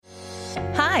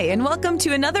Hi, and welcome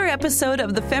to another episode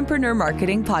of the Fempreneur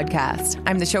Marketing Podcast.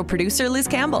 I'm the show producer, Liz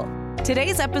Campbell.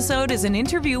 Today's episode is an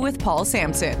interview with Paul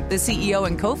Sampson, the CEO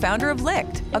and co-founder of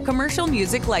Licked, a commercial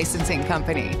music licensing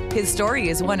company. His story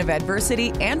is one of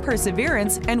adversity and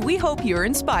perseverance, and we hope you're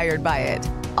inspired by it.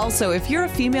 Also, if you're a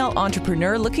female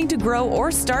entrepreneur looking to grow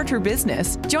or start her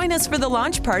business, join us for the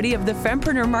launch party of the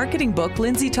Fempreneur Marketing book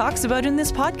Lindsay talks about in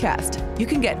this podcast. You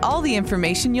can get all the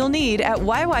information you'll need at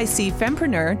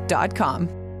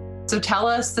yycfempreneur.com. So tell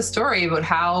us the story about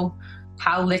how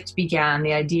Licked began,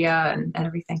 the idea and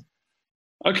everything.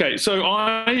 Okay, so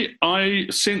I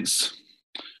since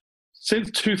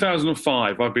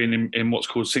 2005, I've been in what's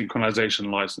called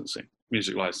synchronization licensing,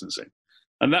 music licensing.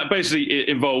 And that basically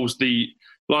involves the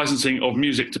licensing of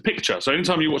music to picture. So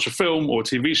anytime you watch a film or a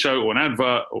TV show or an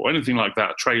advert or anything like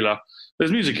that, a trailer,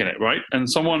 there's music in it, right? And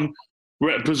someone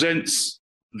represents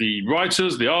the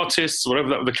writers, the artists,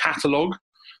 whatever the catalog.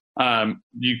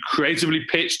 You creatively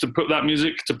pitch to put that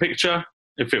music to picture.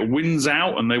 If it wins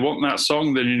out and they want that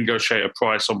song, then you negotiate a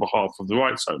price on behalf of the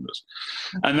rights owners.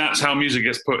 And that's how music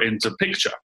gets put into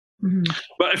picture. Mm-hmm.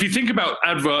 But if you think about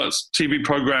adverts, TV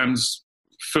programs,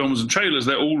 films and trailers,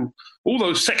 they're all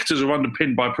those sectors are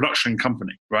underpinned by a production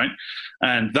company, right?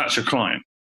 And that's your client.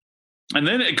 And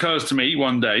then it occurs to me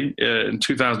one day in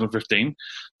 2015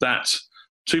 that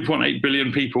 2.8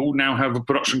 billion people now have a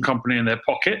production company in their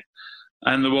pocket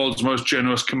and the world's most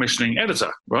generous commissioning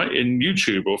editor, right? In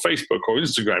YouTube or Facebook or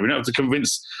Instagram. You don't have to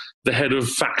convince the head of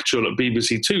factual at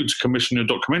BBC Two to commission a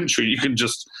documentary. You can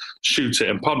just shoot it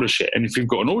and publish it. And if you've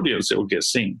got an audience, it will get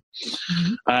seen.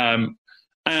 Mm-hmm.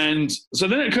 And so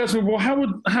then it occurs to me, well,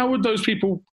 how would those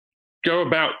people go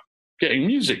about getting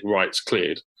music rights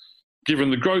cleared,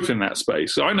 given the growth in that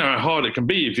space? So I know how hard it can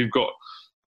be if you've got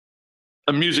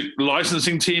a music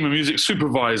licensing team, a music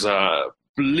supervisor,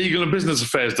 legal and business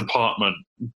affairs department,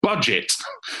 budget,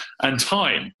 and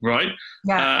time, right?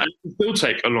 Yeah. It can still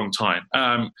take a long time.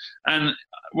 And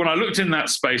when I looked in that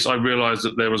space, I realized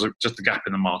that there was just a gap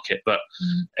in the market, that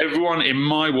everyone in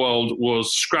my world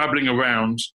was scrabbling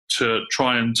around to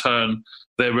try and turn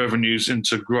their revenues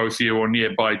into growth year on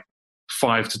year by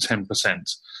 5 to 10%.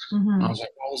 Mm-hmm. I was like,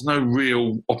 well, there's no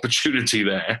real opportunity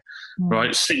there,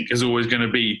 right? Sync is always going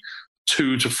to be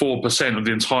 2 to 4% of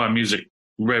the entire music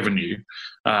revenue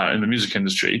in the music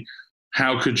industry.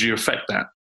 How could you affect that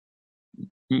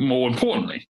more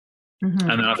importantly? Mm-hmm.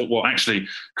 And then I thought, well, actually,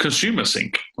 consumer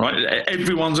sync, right?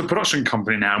 Everyone's a production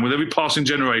company now. And with every passing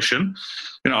generation,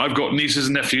 I've got nieces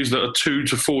and nephews that are 2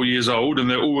 to 4 years old and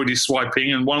they're already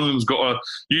swiping, and one of them's got a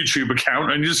YouTube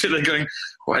account, and you just sit there going,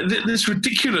 well, it's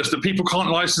ridiculous that people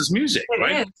can't license music,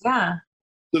 right? It is, yeah.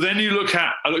 So then I looked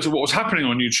at what was happening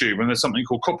on YouTube, and there's something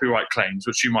called copyright claims,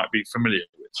 which you might be familiar with.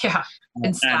 Yeah,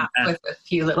 and slap with a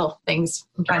few little things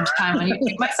from time to time on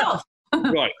YouTube myself.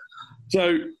 Right.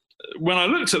 So when I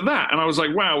looked at that, and I was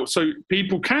like, wow, so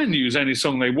people can use any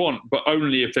song they want, but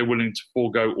only if they're willing to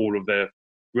forego all of their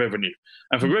revenue.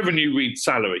 And for revenue, read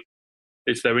salary.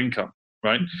 It's their income,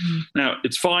 right? Mm-hmm. Now,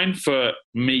 it's fine for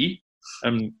me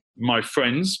and my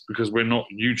friends, because we're not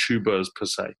YouTubers per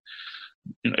se.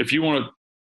 If you want to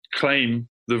claim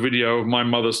the video of my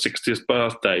mother's 60th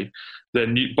birthday,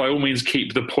 then you, by all means,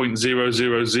 keep the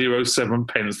 0.0007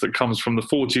 pence that comes from the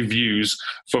 40 views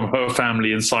from her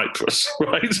family in Cyprus,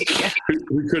 right?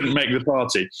 who couldn't make the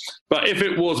party. But if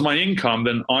it was my income,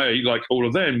 then I, like all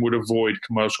of them, would avoid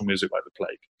commercial music like the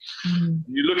plague.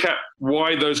 Mm-hmm. You look at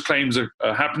why those claims are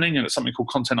happening, and it's something called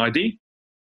Content ID.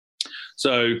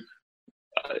 So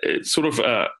it's sort of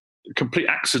a complete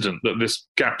accident that this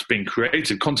gap's been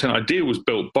created. Content ID was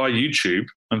built by YouTube,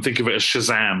 and think of it as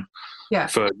Shazam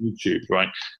for YouTube, right?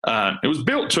 It was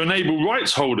built to enable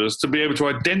rights holders to be able to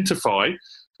identify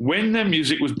when their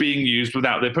music was being used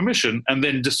without their permission, and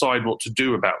then decide what to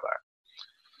do about that.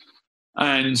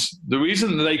 And the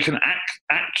reason that they can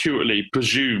accurately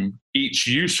presume each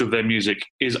use of their music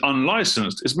is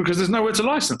unlicensed is because there's nowhere to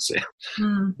license it.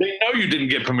 They know you didn't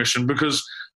get permission because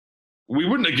we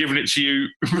wouldn't have given it to you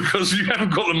because you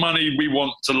haven't got the money we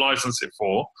want to license it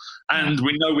for. And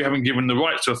we know we haven't given the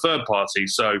rights to a third party.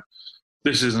 So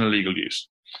this is an illegal use.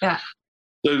 Yeah.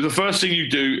 So the first thing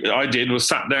I did was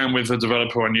sat down with a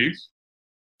developer I knew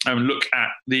and look at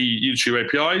the YouTube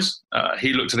APIs.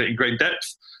 He looked at it in great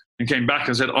depth and came back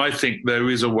and said, I think there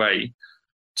is a way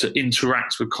to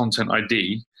interact with Content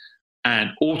ID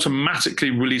and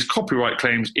automatically release copyright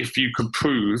claims if you can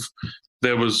prove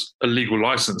there was a legal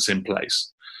license in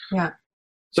place. Yeah.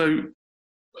 So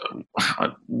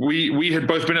we had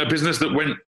both been at a business that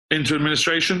went into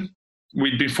administration.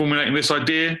 We'd been formulating this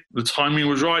idea. The timing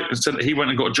was right. Instead, he went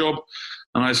and got a job,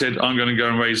 and I said, I'm going to go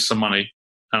and raise some money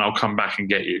and I'll come back and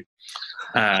get you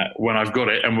when I've got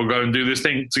it, and we'll go and do this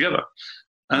thing together.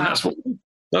 And that's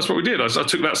what we did. I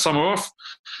took that summer off.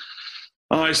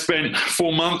 I spent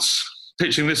 4 months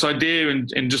pitching this idea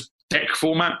in just deck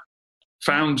format.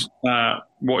 Found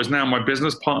what is now my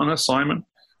business partner, Simon,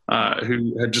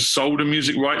 who had just sold a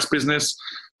music rights business,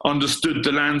 understood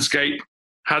the landscape,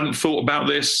 hadn't thought about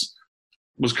this,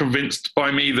 was convinced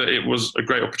by me that it was a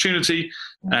great opportunity,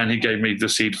 and he gave me the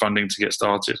seed funding to get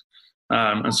started.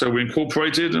 And so we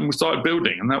incorporated and we started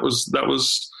building, and that was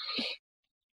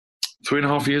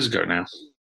 3.5 years ago now.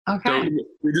 Okay. So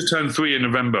we just turned 3 in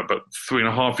November, but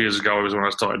 3.5 years ago was when I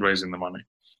started raising the money.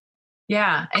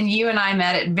 Yeah. And you and I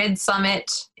met at Vid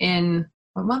Summit in,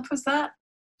 what month was that?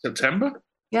 September?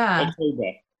 Yeah.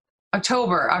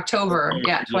 October.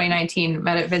 Yeah, 2019,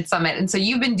 met at Vid Summit. And so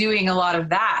you've been doing a lot of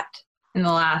that in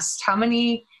the last, how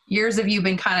many years have you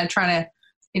been kind of trying to,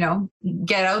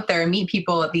 get out there and meet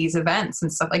people at these events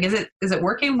and stuff? Like, is it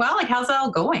working well? Like, how's that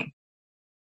all going?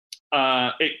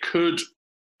 It could,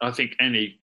 I think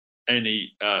any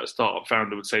startup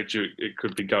founder would say to you, it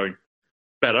could be going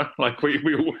better. Like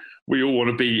we all want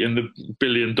to be in the $1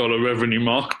 billion revenue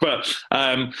mark, but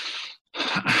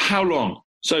how long?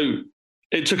 So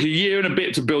it took a year and a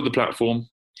bit to build the platform.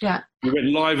 Yeah. We went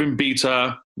live in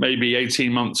beta maybe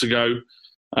 18 months ago.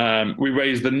 We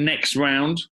raised the next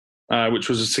round, which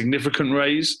was a significant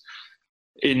raise,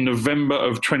 in November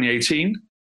of 2018.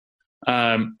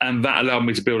 And that allowed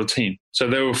me to build a team. So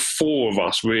there were 4 of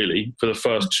us really for the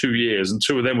first 2 years, and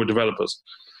 2 of them were developers.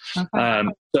 Okay.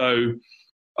 So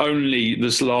only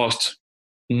this last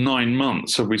 9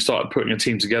 months have we started putting a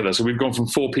team together. So we've gone from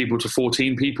 4 people to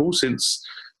 14 people since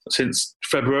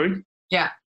February. Yeah.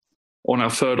 On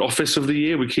our 3rd office of the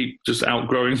year, we keep just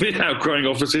outgrowing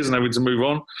offices and having to move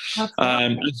on.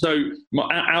 And so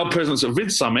our presence at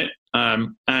Vid Summit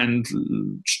and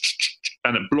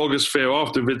at Blogosphere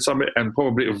after Vid Summit, and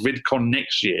probably at VidCon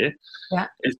next year,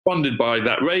 is funded by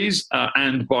that raise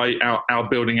and by our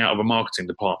building out of a marketing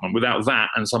department. Without that,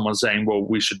 and someone saying, well,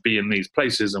 we should be in these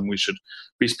places and we should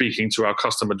be speaking to our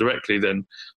customer directly, then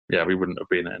we wouldn't have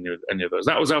been at any of those.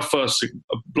 That was our first,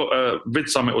 Vid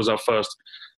Summit was our first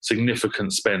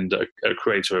significant spend at a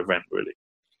creator event, really.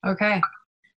 Okay.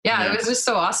 Yeah, it was just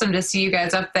so awesome to see you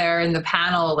guys up there in the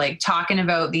panel, like talking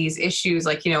about these issues.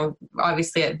 Like,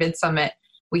 obviously at Vid Summit,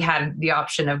 we had the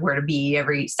option of where to be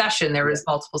every session. There was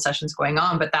multiple sessions going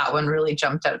on, but that one really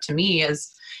jumped out to me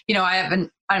as, I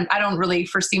don't really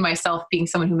foresee myself being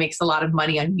someone who makes a lot of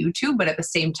money on YouTube, but at the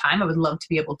same time, I would love to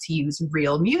be able to use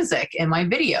real music in my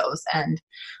videos. And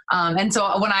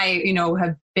so when I,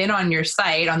 have been on your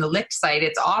site, on the Licht site,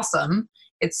 it's awesome.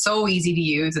 It's so easy to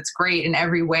use. It's great in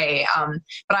every way.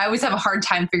 But I always have a hard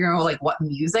time figuring out what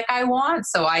music I want.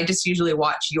 So I just usually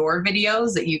watch your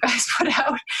videos that you guys put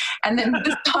out. And then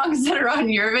the songs that are on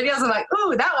your videos, I'm like,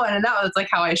 ooh, that one. And that was like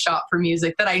how I shop for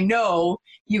music that I know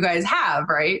you guys have,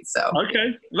 right? So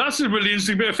okay. That's a really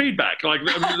interesting bit of feedback. Like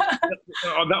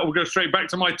that will go straight back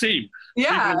to my team.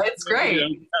 Yeah, it's great.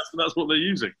 That's what they're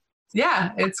using.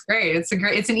 Yeah, it's great.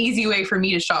 It's an easy way for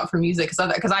me to shop for music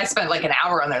because I spent like an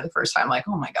hour on there the first time. Like,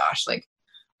 oh my gosh, like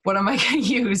what am I going to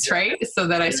use, right? So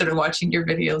then I started watching your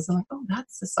videos and like, oh,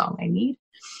 that's the song I need.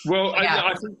 Well,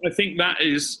 I think that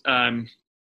is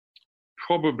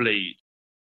probably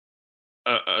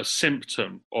a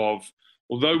symptom of,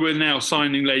 although we're now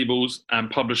signing labels and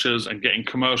publishers and getting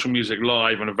commercial music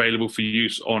live and available for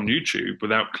use on YouTube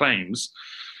without claims,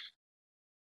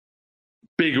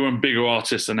 bigger and bigger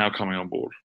artists are now coming on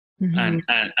board. Mm-hmm. And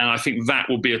I think that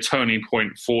will be a turning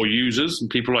point for users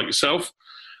and people like yourself.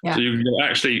 Yeah. So you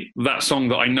actually, that song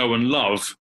that I know and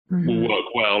love will work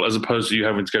well, as opposed to you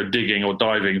having to go digging or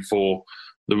diving for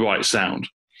the right sound.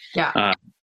 Yeah.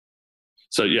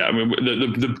 So yeah, I mean,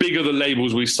 the bigger the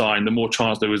labels we sign, the more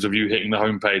chance there is of you hitting the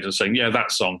homepage and saying, yeah,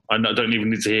 that song, I don't even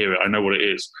need to hear it. I know what it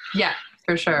is. Yeah,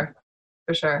 for sure.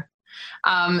 So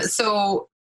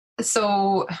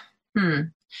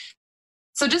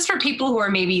just for people who are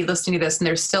maybe listening to this and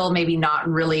they're still maybe not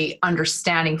really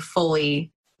understanding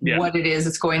fully what it is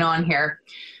that's going on here,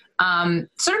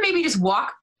 sort of maybe just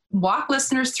walk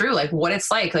listeners through like what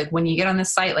it's like when you get on the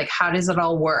site, like how does it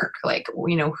all work? Like,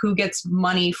 who gets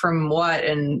money from what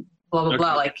and blah, blah,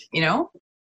 blah,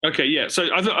 Okay, yeah. So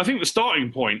I think the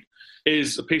starting point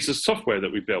is a piece of software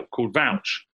that we built called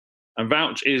Vouch. And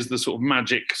Vouch is the sort of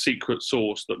magic secret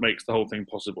sauce that makes the whole thing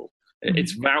possible. Mm-hmm.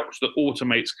 It's Vouch that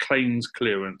automates claims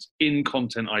clearance in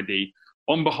Content ID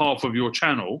on behalf of your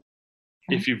channel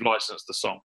if you've licensed the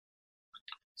song.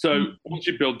 So once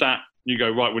you build that, you go,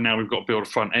 right, well, now we've got to build a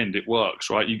front end. It works,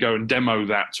 right? You go and demo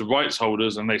that to rights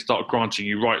holders and they start granting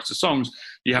you rights to songs.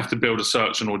 You have to build a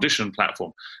search and audition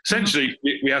platform. Essentially,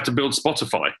 we had to build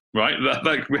Spotify, right?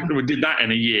 We did that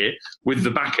in a year with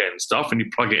the back end stuff, and you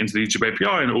plug it into the YouTube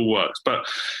API and it all works. But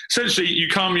essentially, you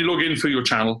log in through your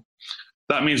channel.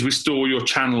 That means we store your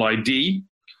channel ID.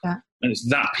 Yeah. And it's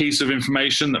that piece of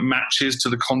information that matches to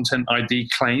the content ID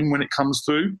claim when it comes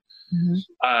through.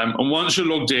 And once you're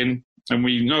logged in, and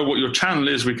we know what your channel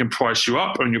is, we can price you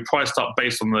up, and you're priced up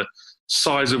based on the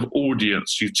size of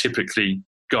audience you typically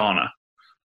garner,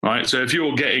 right? So if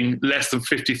you're getting less than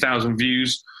 50,000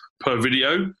 views per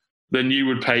video, then you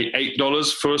would pay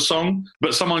 $8 for a song.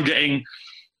 But someone getting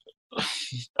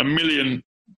 1 million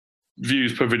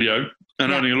views per video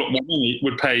and earning a lot more money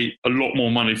would pay a lot more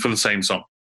money for the same song.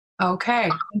 Okay.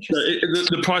 So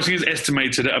the pricing is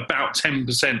estimated at about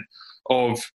 10%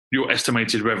 of your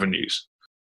estimated revenues.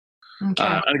 Okay.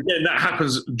 And again, that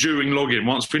happens during login.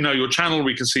 Once we know your channel,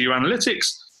 we can see your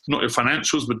analytics, not your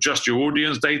financials, but just your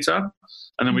audience data.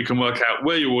 And then we can work out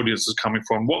where your audience is coming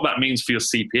from, what that means for your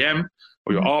CPM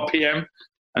or your RPM,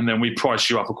 and then we price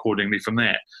you up accordingly from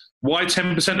there. Why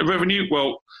 10% of revenue?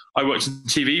 Well, I worked in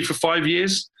TV for 5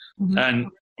 years, and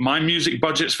my music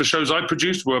budgets for shows I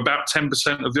produced were about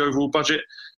 10% of the overall budget.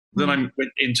 Then I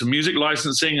went into music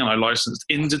licensing, and I licensed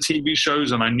into TV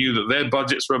shows, and I knew that their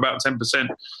budgets were about 10%.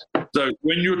 So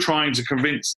when you're trying to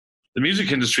convince the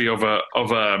music industry of a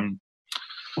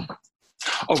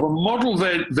model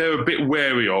they're a bit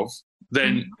wary of,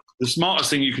 then the smartest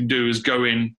thing you can do is go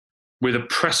in with a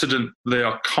precedent they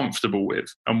are comfortable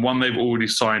with and one they've already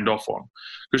signed off on.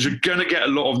 Because you're going to get a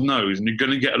lot of no's and you're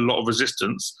going to get a lot of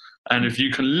resistance. And if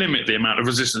you can limit the amount of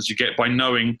resistance you get by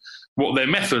knowing what their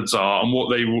methods are and what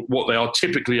they are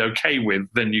typically okay with,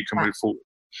 then you can move forward.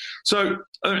 So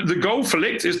the goal for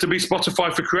Likt is to be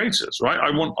Spotify for creators, right? I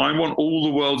want all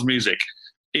the world's music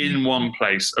in one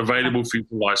place, available for you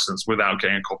to license without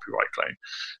getting a copyright claim.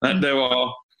 And there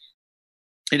are,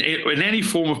 in any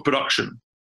form of production,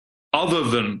 other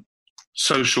than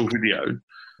social video,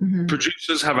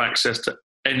 producers have access to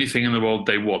anything in the world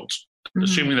they want,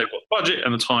 assuming they've got the budget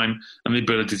and the time and the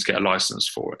ability to get a license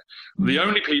for it. The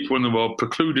only people in the world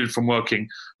precluded from working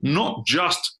not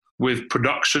just with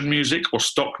production music or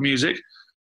stock music,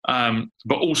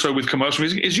 but also with commercial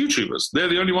music is YouTubers. They're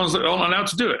the only ones that aren't allowed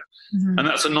to do it. And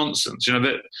that's a nonsense. You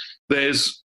know,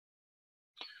 there's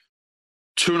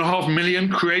 2.5 million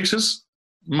creators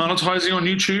monetizing on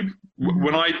YouTube.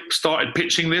 When I started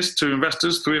pitching this to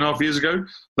investors 3.5 years ago,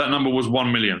 that number was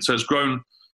 1 million. So it's grown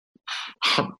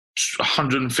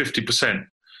 150%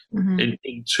 in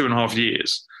 2.5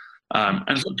 years. And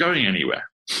it's not going anywhere.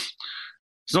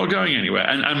 It's not going anywhere.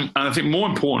 And I think more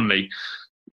importantly,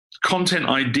 content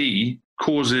ID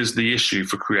causes the issue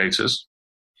for creators.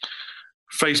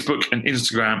 Facebook and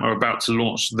Instagram are about to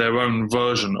launch their own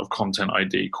version of content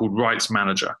ID called Rights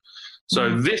Manager.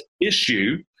 So this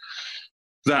issue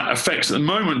that affects at the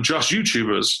moment just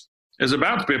YouTubers is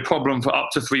about to be a problem for up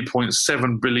to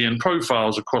 3.7 billion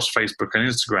profiles across Facebook and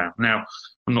Instagram. Now,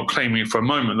 I'm not claiming for a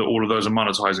moment that all of those are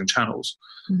monetizing channels,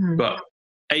 but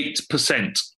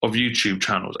 8% of YouTube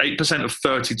channels, 8% of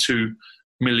 32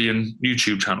 million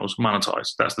YouTube channels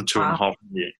monetize. That's the 2.5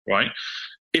 million, right?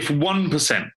 If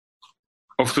 1%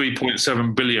 of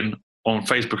 3.7 billion on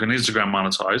Facebook and Instagram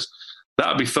monetize, that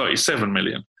would be 37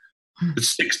 million.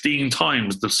 It's 16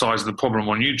 times the size of the problem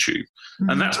on YouTube.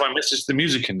 And that's my message to the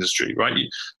music industry, right?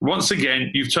 Once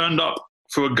again, you've turned up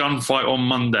for a gunfight on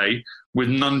Monday with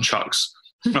nunchucks,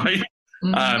 right?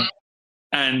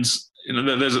 And you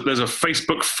know, there's a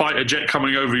Facebook fighter jet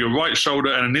coming over your right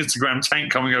shoulder and an Instagram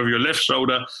tank coming over your left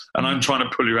shoulder, and I'm trying to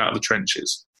pull you out of the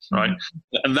trenches, right?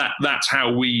 And that's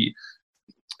how we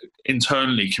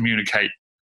internally communicate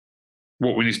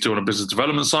what we need to do on a business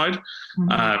development side,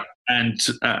 and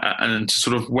to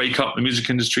sort of wake up the music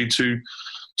industry to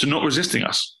not resisting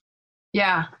us.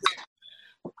 Yeah.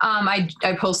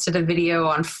 I posted a video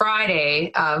on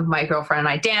Friday of my girlfriend and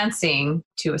I dancing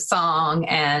to a song,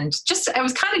 and I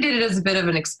was kind of did it as a bit of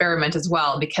an experiment as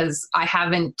well, because I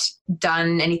haven't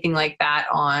done anything like that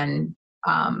on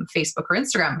Facebook or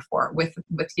Instagram before with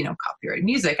copyrighted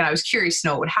music, and I was curious to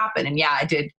know what would happen. And yeah, I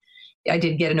did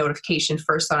get a notification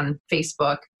first on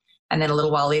Facebook, and then a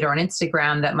little while later on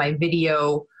Instagram that my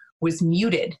video was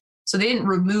muted. So they didn't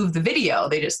remove the video;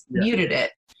 they just muted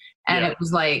it, and it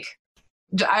was like,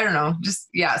 I don't know,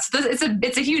 So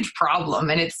it's a huge problem,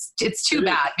 and it's too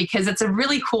bad, because it's a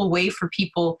really cool way for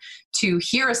people to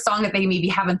hear a song that they maybe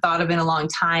haven't thought of in a long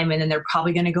time, and then they're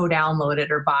probably going to go download it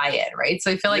or buy it, right?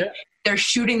 So I feel like they're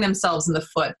shooting themselves in the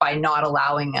foot by not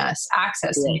allowing us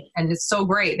access. Right. And it's so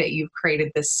great that you've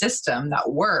created this system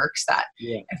that works, that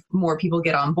if more people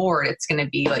get on board, it's going to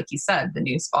be, like you said, the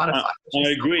new Spotify. I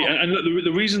agree. So cool. And look,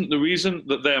 the reason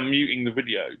that they're muting the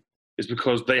video is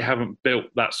because they haven't built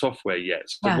that software yet.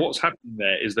 So what's happening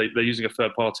there is they're using a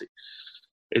third party.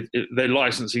 They're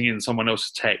licensing in someone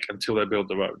else's tech until they build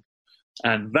their own.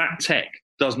 And that tech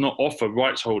does not offer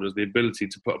rights holders the ability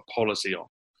to put a policy on.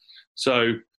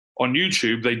 So on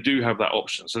YouTube, they do have that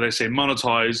option. So they say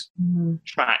monetize,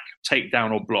 track, take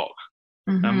down, or block.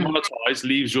 And monetize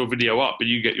leaves your video up, but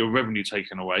you get your revenue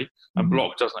taken away. And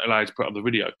block doesn't allow you to put up the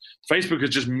video. Facebook is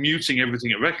just muting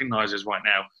everything it recognizes right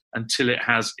now until it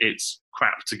has its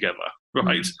crap together,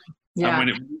 right? And when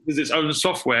it uses its own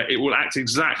software, it will act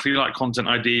exactly like Content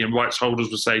ID, and rights holders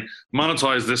will say,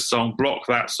 monetize this song, block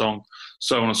that song,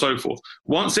 so on and so forth.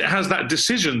 Once it has that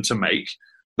decision to make,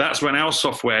 that's when our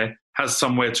software has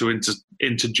somewhere to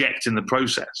interject in the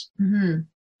process.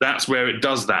 That's where it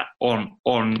does that on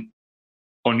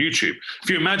YouTube. If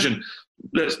you imagine,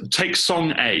 let's take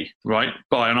song A, right,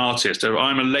 by an artist.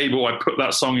 I'm a label, I put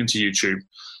that song into YouTube,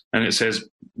 and it says,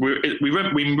 we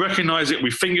recognize it, we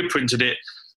fingerprinted it,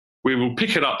 we will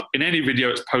pick it up in any video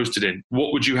it's posted in.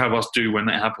 What would you have us do when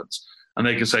that happens? And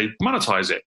they can say,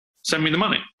 monetize it, send me the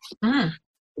money.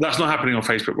 That's not happening on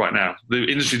Facebook right now. The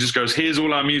industry just goes, here's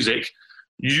all our music.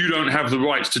 You don't have the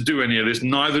rights to do any of this,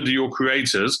 neither do your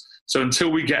creators. So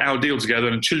until we get our deal together,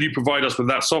 and until you provide us with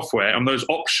that software and those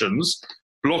options,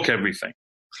 block everything.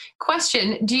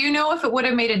 Question, do you know if it would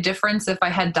have made a difference if I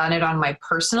had done it on my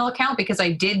personal account? Because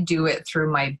I did do it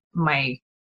through my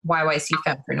YYC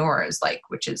Fempreneurs,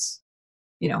 which is,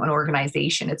 an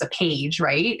organization. It's a page,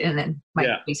 right? And then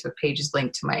my Facebook page is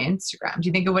linked to my Instagram. Do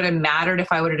you think it would have mattered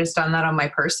if I would have just done that on my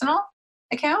personal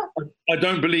account? I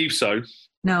don't believe so.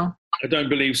 No. I don't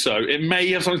believe so. It may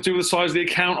have something to do with the size of the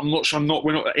account. I'm not sure.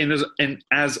 We're not in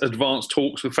as advanced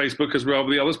talks with Facebook as we are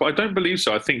with the others, but I don't believe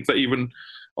so. I think that even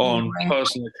on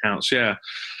personal accounts,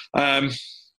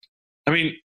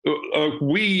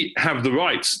 we have the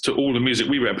rights to all the music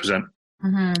we represent.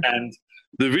 And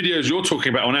the videos you're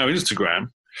talking about on our Instagram,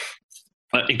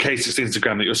 in case it's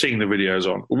Instagram that you're seeing the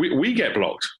videos on, we get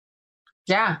blocked.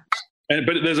 Yeah.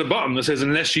 But there's a button that says,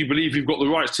 unless you believe you've got the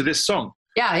rights to this song.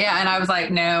 Yeah. And I was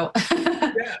like, no.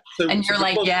 And you're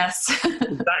like, yes.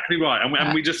 Exactly right.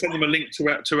 And we just send them a link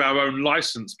to our own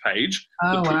license page. We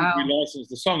license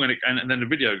the song, and then the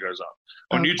video goes up.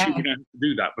 On YouTube, we don't have to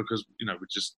do that because,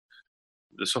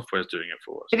 the software is doing it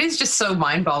for us. It is just so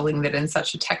mind-boggling that in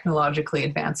such a technologically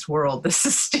advanced world, this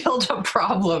is still a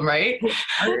problem, right?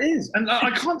 It is. And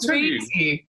I can't tell you.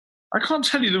 I can't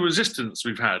tell you the resistance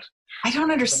we've had. I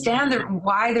don't understand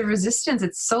why the resistance.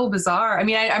 It's so bizarre. I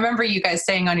mean, I remember you guys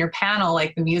saying on your panel,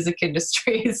 the music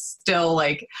industry is still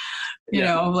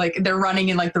they're running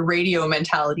in the radio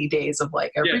mentality days of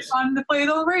every time they play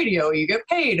the radio, you get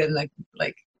paid. And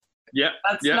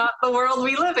that's not the world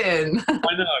we live in.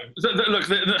 I know.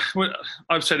 Look,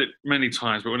 I've said it many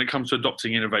times, but when it comes to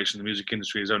adopting innovation, the music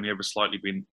industry has only ever slightly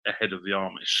been ahead of the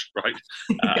Amish, right?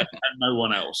 And no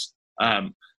one else.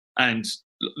 And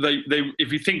they,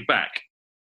 if you think back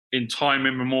in time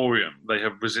immemorial, they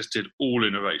have resisted all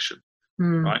innovation,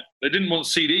 right? They didn't want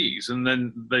CDs, and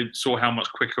then they saw how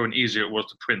much quicker and easier it was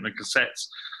to print than cassettes.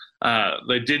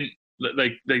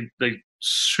 They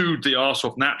sued the arse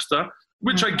off Napster,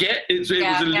 which I get. It was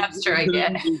Napster, I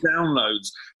get.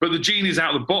 Downloads, but the genie's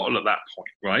out of the bottle at that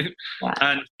point, right? Yeah.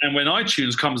 And when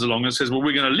iTunes comes along and says, well,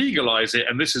 we're going to legalize it,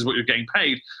 and this is what you're getting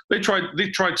paid, they tried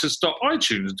to stop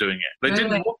iTunes doing it. They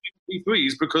didn't want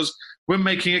MP3s because we're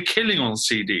making a killing on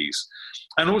CDs.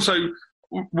 And also,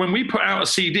 when we put out a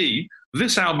CD,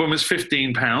 this album is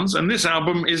 £15 and this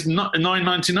album is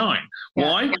 $9.99. Yeah.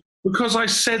 Why? Because I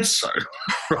said so,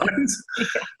 right?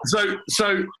 So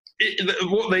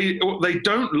what they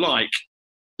don't like,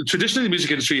 traditionally the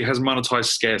music industry has monetized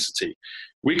scarcity.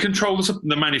 We control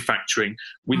the manufacturing.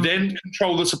 We then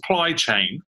control the supply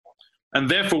chain. And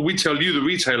therefore, we tell you, the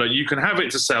retailer, you can have it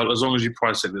to sell as long as you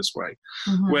price it this way.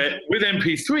 Where with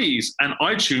MP3s and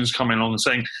iTunes coming along and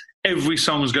saying every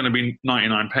song is going to be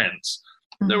 99 pence,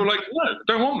 they were like, no,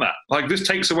 don't want that. This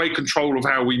takes away control of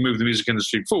how we move the music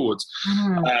industry forwards.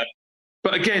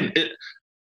 But again,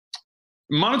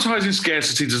 monetizing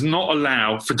scarcity does not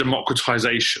allow for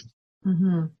democratization.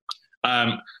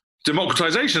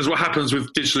 Democratization is what happens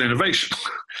with digital innovation.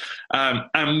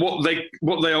 And what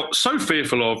they are so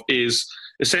fearful of is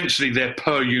essentially their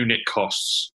per unit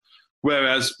costs.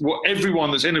 Whereas what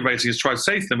everyone that's innovating has tried to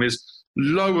say to them is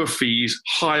lower fees,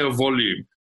 higher volume.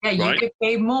 Yeah, you could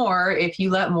pay more if you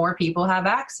let more people have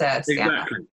access.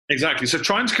 Exactly. Exactly. So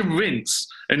trying to convince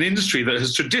an industry that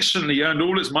has traditionally earned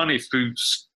all its money through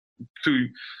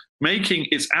making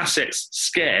its assets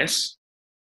scarce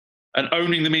and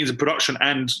owning the means of production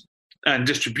and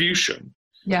distribution,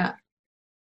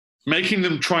 making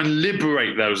them try and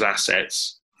liberate those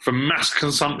assets from mass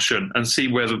consumption and see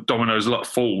where the dominoes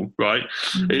fall, right,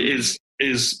 is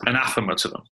anathema to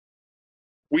them.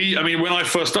 When I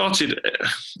first started,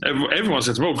 everyone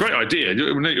said to me, "Oh, great idea.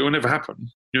 It will never happen.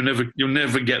 You'll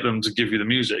never get them to give you the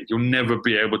music. You'll never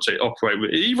be able to operate with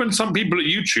it." Even some people at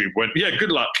YouTube went, "Yeah,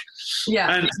 good luck."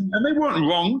 Yeah. And they weren't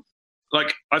wrong.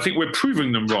 Like, I think we're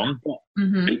proving them wrong.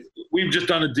 We've just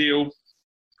done a deal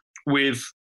with,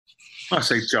 I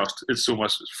say just, it's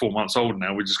almost 4 months old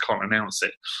now. We just can't announce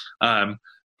it.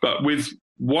 But with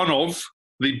one of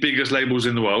the biggest labels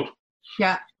in the world.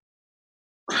 Yeah.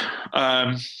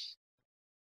 And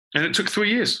it took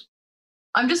 3 years.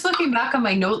 I'm just looking back on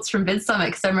my notes from Vid Summit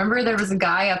because I remember there was a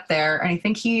guy up there, and I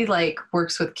think he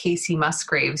works with Casey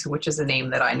Musgraves, which is a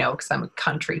name that I know because I'm a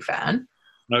country fan.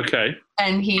 Okay.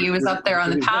 And he was up there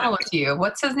on the panel with you.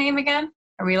 What's his name again?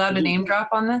 Are we allowed to name drop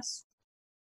on this?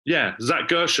 Yeah, Zach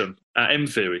Gershon at M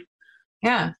Theory.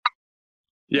 Yeah.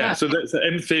 So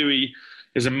M Theory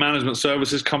is a management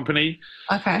services company.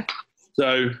 Okay.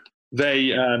 So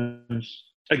they,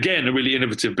 again, a really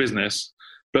innovative business,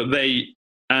 but they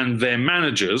and their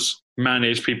managers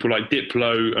manage people like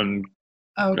Diplo and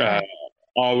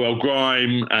RL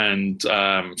Grime and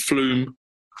Flume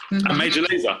and Major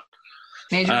Lazer.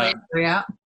 Major Lazer, yeah.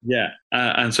 Yeah,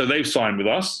 and so they've signed with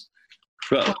us.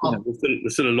 But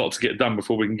there's still a lot to get done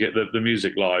before we can get the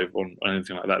music live or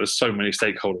anything like that. There's so many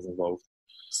stakeholders involved.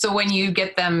 So when you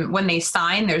get them, when they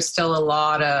sign, there's still a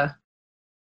lot of...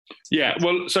 Yeah,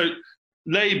 well, so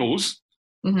labels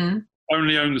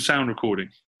only own the sound recording,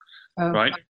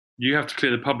 right? You have to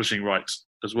clear the publishing rights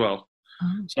as well.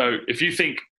 So if you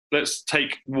think, let's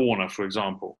take Warner, for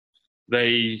example.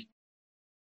 They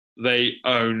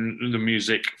own the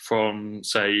music from,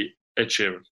 say, Ed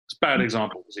Sheeran. It's a bad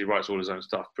example because he writes all his own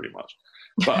stuff pretty much.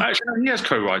 But actually, he has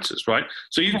co-writers, right?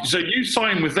 So you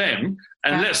sign with them,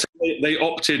 and let's say they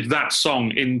opted that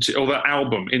song or that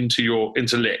album into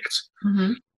Licked.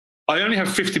 I only have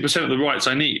 50% of the rights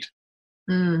I need.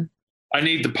 I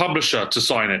need the publisher to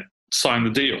sign the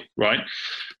deal, right?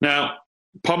 Now,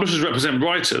 publishers represent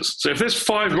writers. So if there's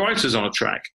 5 writers on a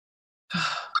track,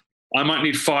 I might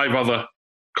need 5 other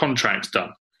contracts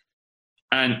done.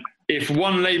 And if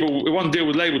one deal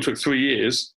with label took 3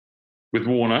 years with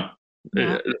Warner,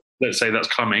 let's say that's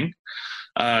coming,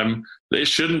 it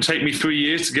shouldn't take me 3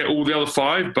 years to get all the other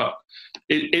 5, but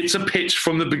it's a pitch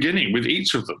from the beginning with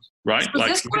each of them, right? So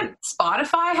is this what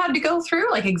Spotify had to go through?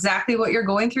 Like exactly what you're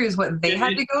going through is what they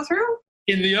had to go through?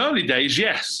 In the early days,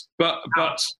 yes. But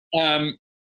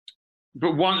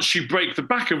once you break the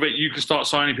back of it, you can start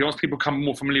signing people. Once people become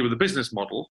more familiar with the business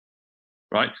model,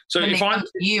 right? So if I come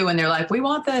to you and they're like, we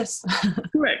want this.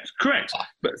 Correct.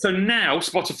 But so now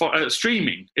Spotify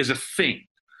streaming is a thing.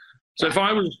 So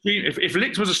if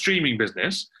Licked was a streaming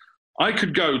business, I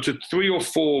could go to 3 or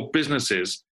 4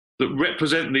 businesses that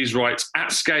represent these rights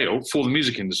at scale for the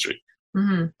music industry.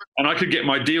 And I could get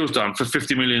my deals done for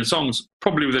 50 million songs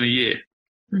probably within a year.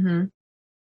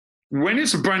 When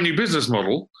it's a brand new business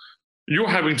model, you're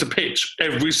having to pitch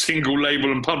every single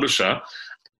label and publisher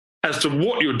as to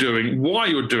what you're doing, why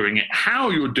you're doing it, how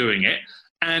you're doing it,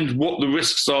 and what the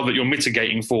risks are that you're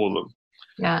mitigating for them.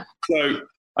 Yeah. So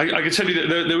I can tell you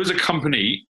that there is a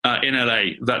company in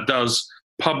LA that does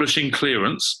publishing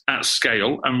clearance at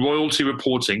scale and royalty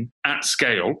reporting at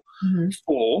scale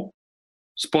for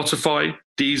Spotify,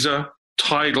 Deezer,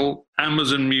 Tidal,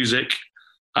 Amazon Music,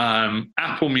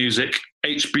 Apple Music,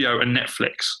 HBO, and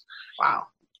Netflix. Wow.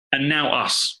 And now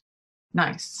us.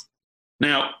 Nice.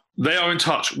 Now, they are in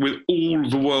touch with all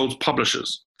the world's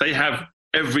publishers. They have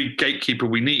every gatekeeper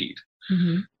we need.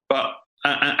 But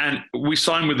and we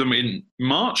signed with them in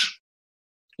March.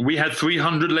 We had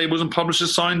 300 labels and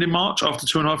publishers signed in March after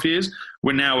 2.5 years.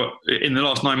 We're now, in the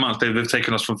last 9 months, they've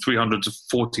taken us from 300 to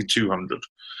 4,200,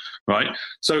 right?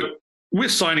 So we're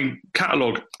signing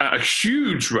catalog at a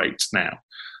huge rate now.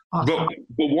 Awesome.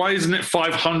 But why isn't it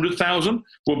 500,000?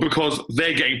 Well, because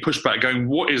they're getting pushback going,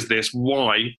 what is this?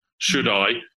 Why should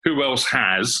I? Who else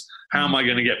has? How am I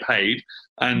going to get paid?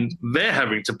 And they're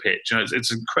having to pitch.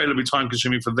 It's incredibly time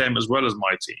consuming for them as well as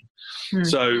my team.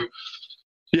 So,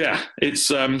 yeah, it's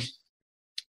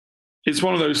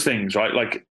one of those things, right?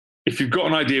 Like, if you've got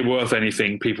an idea worth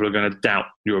anything, people are going to doubt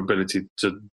your ability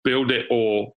to build it,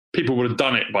 or people would have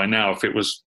done it by now if it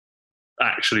was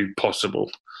actually possible.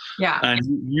 Yeah. And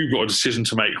you've got a decision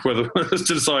to make whether to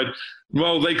decide,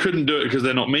 well, they couldn't do it because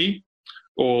they're not me,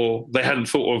 or they hadn't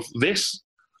thought of this,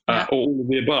 or all of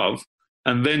the above,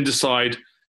 and then decide,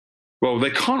 well,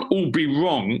 they can't all be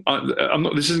wrong.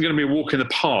 This isn't going to be a walk in the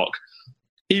park.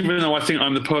 Even though I think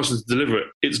I'm the person to deliver it,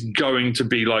 it's going to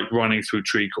be like running through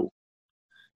treacle.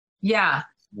 Yeah.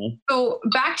 So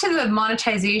back to the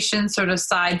monetization sort of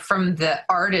side from the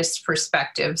artist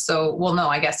perspective. So, well, no,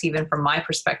 I guess even from my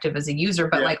perspective as a user,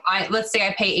 but like let's say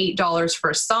I pay $8 for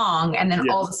a song, and then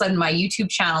all of a sudden my YouTube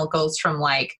channel goes from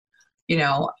like,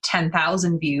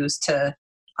 10,000 views to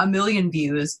 1 million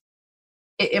views.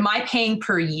 Am I paying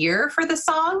per year for the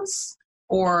songs,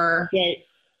 or?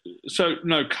 So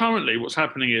no, currently what's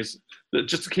happening is that,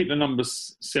 just to keep the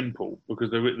numbers simple,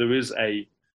 because there is a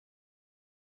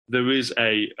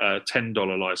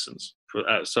 $10 license for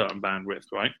a certain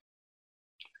bandwidth, right?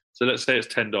 So let's say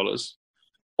it's $10.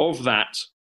 Of that,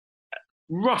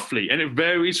 roughly, and it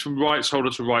varies from rights holder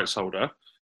to rights holder,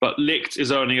 but Licked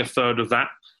is earning a third of that,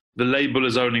 the label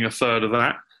is owning a third of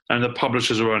that, and the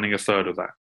publishers are earning a third of that.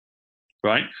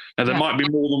 Right? Now, there might be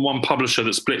more than one publisher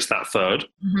that splits that third.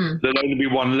 Mm-hmm. There'll only be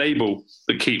one label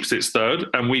that keeps its third,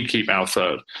 and we keep our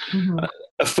third. Mm-hmm.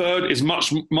 A third is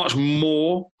much, much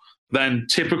more than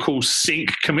typical sync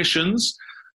commissions,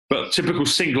 but typical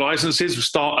sync licenses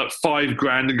start at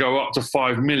 $5,000 and go up to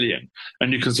 5 million,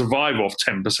 and you can survive off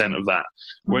 10% of that.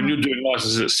 Mm-hmm. When you're doing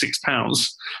licenses at £6,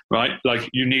 right? Like,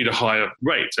 you need a higher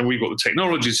rate, and we've got the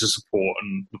technology to support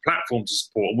and the platform to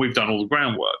support, and we've done all the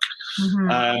groundwork.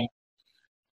 Mm-hmm.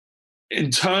 In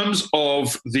terms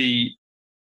of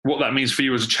what that means for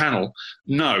you as a channel,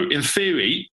 no. In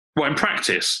theory, well, in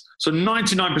practice, so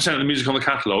 99% of the music on the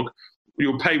catalogue,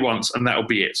 you'll pay once and that'll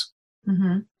be it.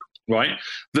 Mm-hmm. Right?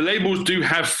 The labels do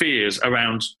have fears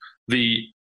around the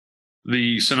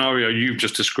scenario you've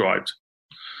just described.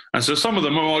 And so some of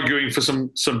them are arguing for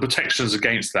some protections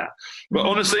against that. But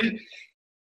honestly,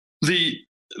 the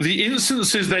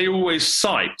instances they always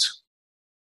cite,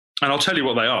 and I'll tell you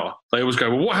what they are. They always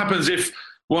go, well, what happens if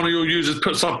one of your users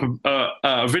puts up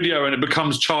a video and it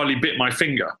becomes Charlie Bit My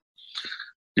Finger?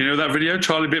 You know that video,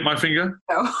 Charlie Bit My Finger?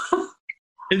 No.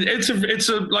 It's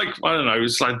like, I don't know,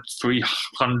 it's like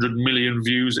 300 million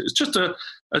views. It's just a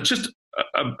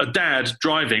dad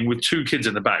driving with 2 kids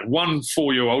in the back, one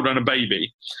 4-year-old and a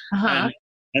baby. Uh-huh.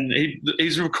 And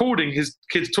he's recording his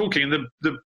kids talking, and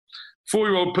the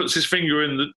 4-year-old puts his finger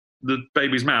in the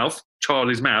baby's mouth,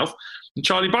 Charlie's mouth, and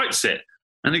Charlie bites it.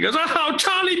 And he goes, oh,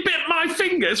 Charlie bit my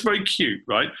finger. It's very cute,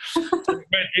 right?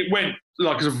 It went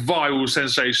like as a viral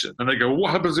sensation. And they go, well,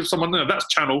 what happens if someone, that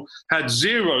channel had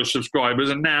 0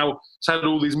 subscribers and now it's had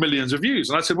all these millions of views?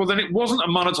 And I said, well, then it wasn't a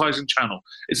monetizing channel.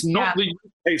 It's not the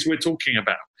case we're talking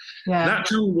about. Yeah. That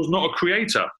channel was not a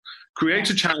creator.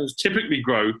 Creator channels typically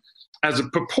grow as a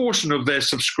proportion of their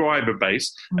subscriber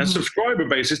base, and subscriber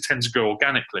bases tend to grow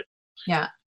organically. Yeah.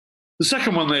 The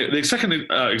second one, the second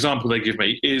example they give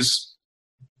me is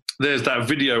there's that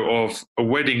video of a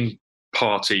wedding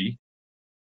party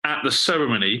at the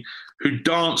ceremony who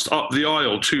danced up the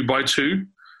aisle 2 by 2.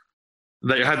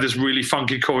 They had this really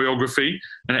funky choreography,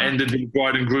 and it ended with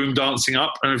bride and groom dancing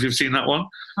up. I don't know if you've seen that one.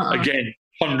 Again,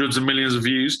 hundreds of millions of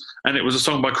views, and it was a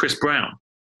song by Chris Brown.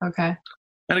 Okay.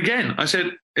 And again, I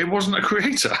said, it wasn't a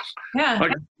creator. Yeah.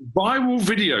 Like, viral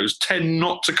videos tend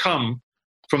not to come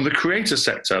from the creator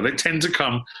sector. They tend to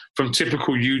come from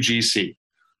typical UGC.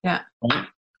 Yeah. Right?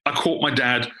 I caught my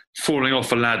dad falling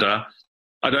off a ladder.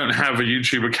 I don't have a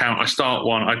YouTube account. I start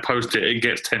one, I post it, it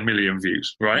gets 10 million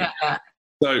views, right?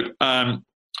 Yeah.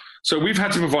 So we've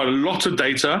had to provide a lot of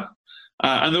data,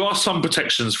 and there are some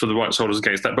protections for the rights holders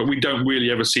against that, but we don't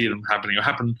really ever see them happening. It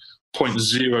happen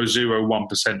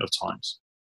 0.001% of times.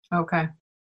 Okay.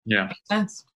 Yeah. Makes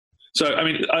sense. So, I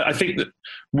mean, I think that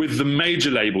with the major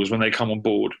labels, when they come on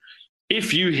board,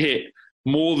 if you hit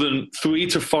more than 3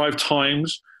 to 5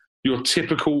 times your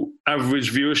typical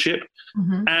average viewership,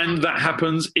 and that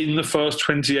happens in the first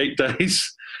 28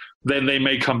 days, then they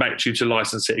may come back to you to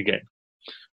license it again.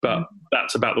 But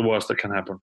that's about the worst that can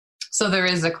happen. So there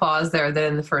is a clause there that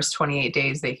in the first 28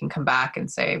 days they can come back and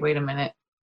say, wait a minute.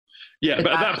 Yeah,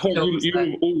 but at that point,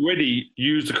 you've already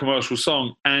used a commercial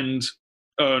song and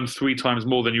earned 3 times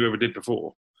more than you ever did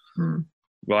before,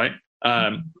 right?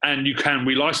 And you can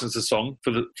relicense the song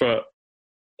for the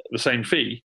same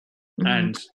fee,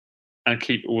 and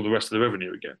keep all the rest of the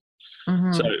revenue again.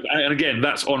 So, and again,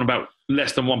 that's on about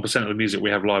less than 1% of the music we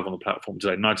have live on the platform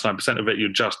today. 99% of it,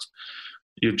 you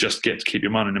just get to keep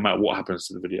your money no matter what happens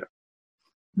to the video.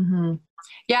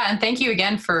 Yeah, and thank you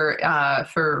again for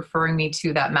referring me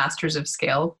to that Masters of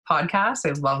Scale podcast.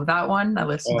 I love that one. I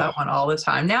listen to that one all the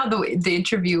time. Now the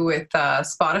interview with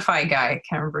Spotify guy, I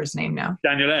can't remember his name now.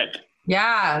 Daniel Ek.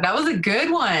 Yeah, that was a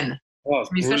good one. Oh,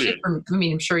 especially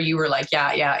I'm sure you were like,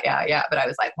 yeah. But I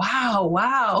was like,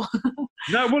 wow.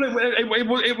 No,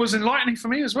 well, it was enlightening for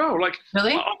me as well. Like,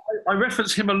 really, I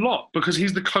reference him a lot because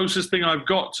he's the closest thing I've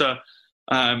got to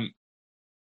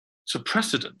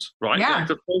precedent, right? Yeah. Like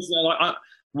the person,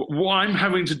 what I'm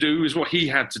having to do is what he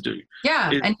had to do.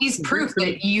 Yeah, and he's proof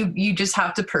that you just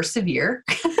have to persevere.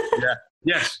 Yeah.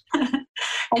 Yes.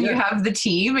 And you have the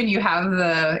team, and you have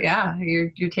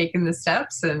you're taking the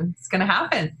steps, and it's going to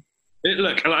happen.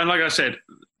 Look, and like I said,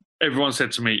 everyone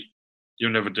said to me,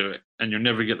 "You'll never do it, and you'll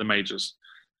never get the majors.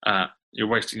 You're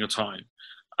wasting your time."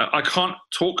 I can't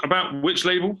talk about which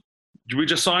label we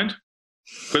just signed,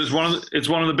 but it's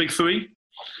one of the big three.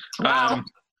 Wow.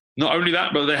 Not only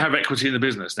that, but they have equity in the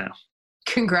business now.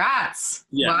 Congrats.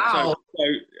 Yeah. Wow.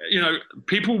 So,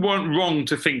 people weren't wrong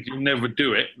to think you'll never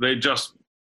do it. They just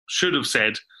should have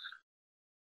said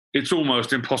it's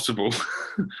almost impossible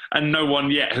and no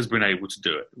one yet has been able to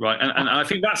do it, right? And I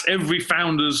think that's every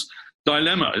founder's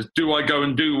dilemma is, do I go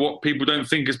and do what people don't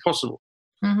think is possible?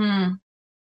 Mm-hmm.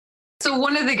 So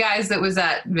one of the guys that was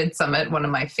at VidSummit, one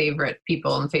of my favorite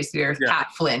people on the face of the earth, Pat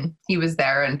Flynn, he was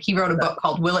there, and he wrote a book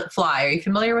called Will It Fly? Are you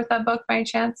familiar with that book by any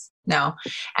chance? No.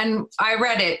 And I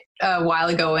read it a while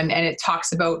ago, and it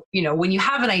talks about, when you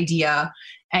have an idea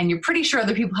and you're pretty sure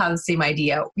other people have the same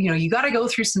idea, you got to go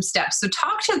through some steps. So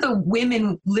talk to the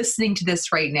women listening to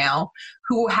this right now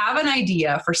who have an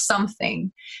idea for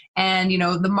something, and,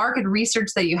 the market research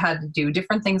that you had to do,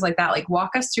 different things like that. Like,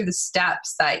 walk us through the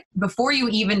steps that before you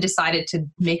even decided to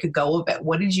make a go of it.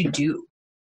 What did you do?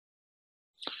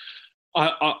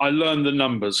 I learned the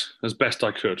numbers as best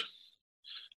I could,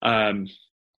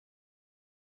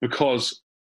 because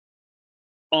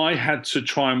I had to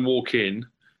try and walk in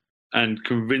and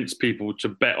convince people to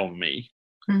bet on me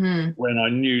when I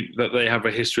knew that they have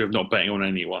a history of not betting on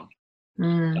anyone.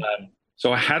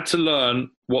 So I had to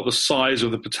learn what the size of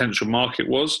the potential market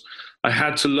was. I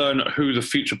had to learn who the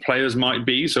future players might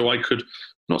be, so I could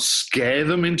not scare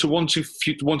them into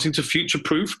wanting to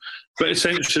future-proof, but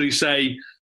essentially say,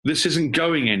 this isn't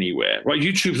going anywhere, right?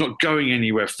 YouTube's not going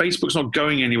anywhere. Facebook's not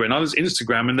going anywhere. And others,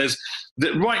 Instagram. And there's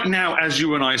that right now, as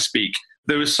you and I speak,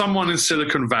 there is someone in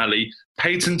Silicon Valley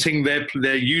patenting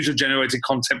their user-generated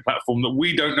content platform that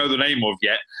we don't know the name of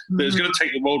yet, that is going to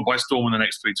take the world by storm in the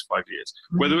next 3 to 5 years,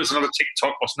 whether it's another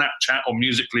TikTok or Snapchat or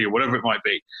Musical.ly or whatever it might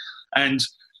be. And,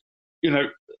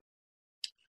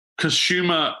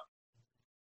 consumer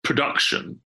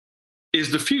production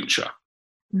is the future.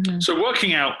 So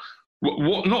working out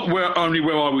where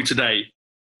are we today,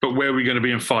 but where are we going to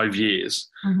be in 5 years,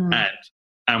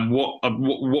 and what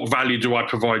value do I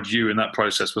provide you in that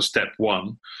process was step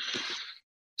one.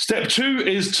 Step two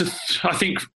is to, I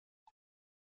think,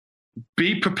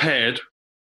 be prepared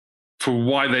for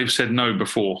why they've said no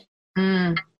before.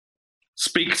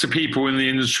 Speak to people in the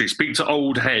industry, speak to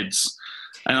old heads,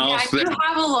 and ask them. I do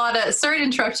have a lot of, sorry to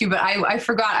interrupt you, but I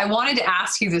forgot, I wanted to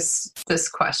ask you this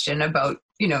question about,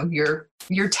 your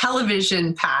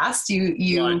television past.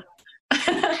 You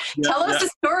tell us a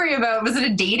story about, was it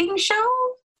a dating show?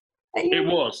 It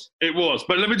was.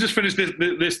 But let me just finish this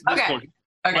point.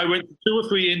 Okay. I went to 2 or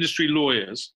 3 industry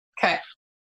lawyers. Okay.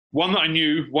 One that I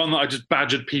knew, one that I just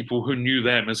badgered people who knew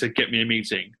them and said, get me a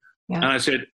meeting. Yeah. And I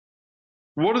said,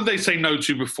 what did they say no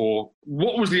to before?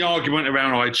 What was the argument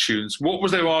around iTunes? What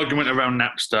was their argument around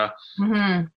Napster?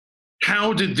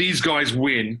 How did these guys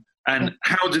win? And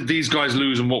how did these guys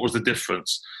lose? And what was the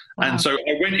difference? Wow. And so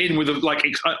I went in with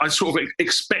I sort of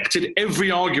expected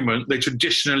every argument they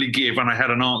traditionally give, and I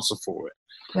had an answer for it.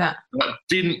 Yeah. That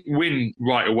didn't win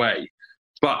right away.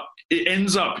 But you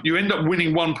end up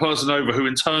winning one person over who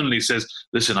internally says,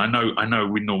 listen, I know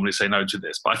we normally say no to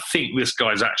this, but I think this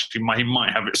guy's actually, he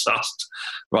might have it sussed,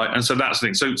 right? And so that's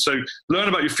the thing. So learn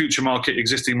about your future market,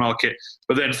 existing market,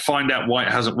 but then find out why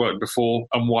it hasn't worked before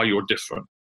and why you're different.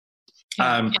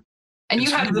 And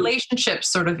you had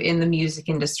relationships sort of in the music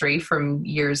industry from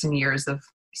years and years of,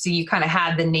 so you kind of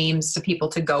had the names to people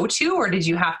to go to, or did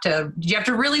you have to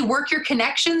really work your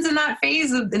connections in that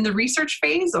phase in the research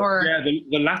phase, or? Yeah,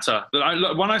 the latter.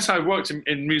 When I say I worked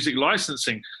in music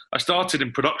licensing, I started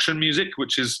in production music,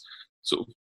 which is sort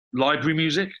of library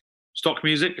music, stock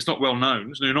music. It's not well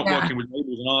known. So you're not working with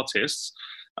labels and artists.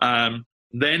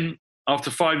 Then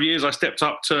after 5 years, I stepped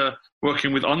up to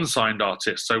working with unsigned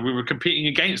artists. So we were competing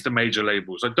against the major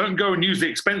labels. I don't go and use the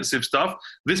expensive stuff.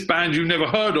 This band you've never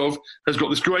heard of has got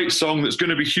this great song that's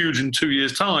going to be huge in 2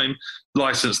 years' time.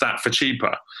 License that for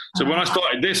cheaper. So when I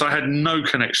started this, I had no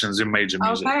connections in major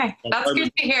music. Okay, that's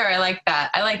good to hear. I like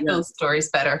that. I like those stories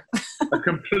better. A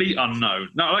complete unknown.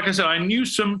 Now, like I said, I knew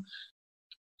some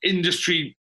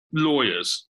industry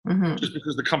lawyers just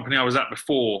because the company I was at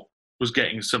before was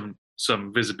getting some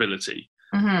visibility.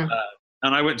 Mm-hmm.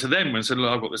 And I went to them and said,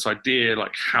 look, I've got this idea,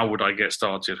 like, how would I get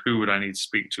started? Who would I need to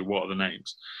speak to? What are the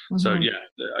names? Mm-hmm. So, yeah,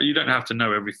 you don't have to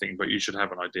know everything, but you should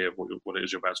have an idea of what it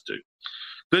is you're about to do.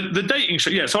 The dating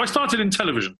show, yeah, so I started in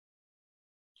television.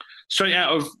 Straight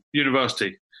out of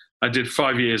university. I did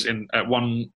 5 years at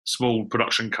one small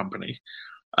production company.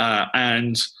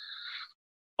 And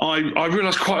I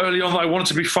realised quite early on that I wanted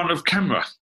to be front of camera.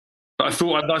 I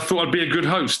thought I'd be a good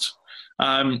host.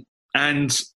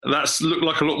 And that's looked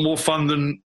like a lot more fun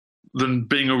than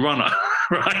being a runner,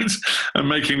 right? And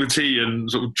making the tea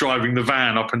and sort of driving the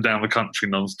van up and down the country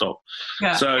nonstop.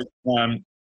 Yeah. So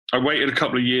I waited a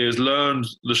couple of years, learned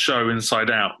the show inside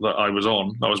out that I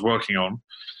was working on.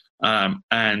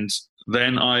 And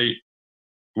then I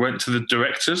went to the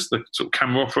directors, the sort of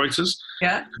camera operators,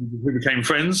 who became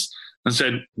friends, and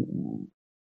said,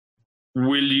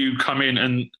 will you come in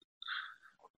and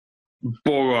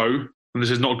borrow, and this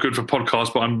is not good for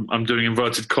podcasts, but I'm doing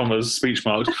inverted commas, speech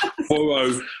marks,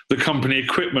 borrow the company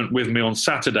equipment with me on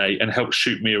Saturday and help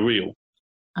shoot me a reel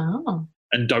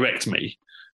and direct me.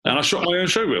 And I shot my own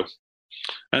show reel.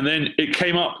 And then it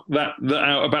came up that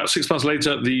about 6 months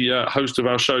later, the host of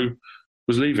our show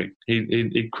was leaving.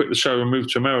 He quit the show and moved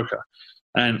to America.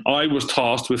 And I was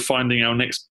tasked with finding our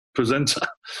next presenter.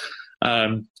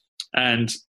 And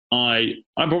I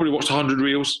probably watched 100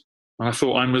 reels. I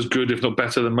thought I'm as good, if not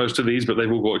better, than most of these, but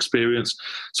they've all got experience.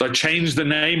 So I changed the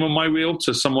name on my reel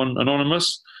to someone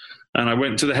anonymous. And I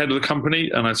went to the head of the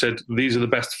company and I said, these are the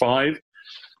best 5.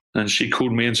 And she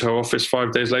called me into her office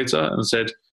 5 days later and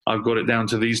said, I've got it down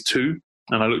to these 2.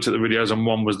 And I looked at the videos and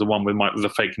one was the one with the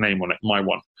fake name on it, my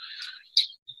one.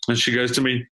 And she goes to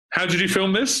me, how did you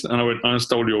film this? And I went, I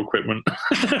stole your equipment.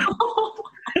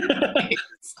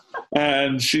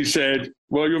 And she said,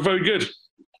 well, you're very good.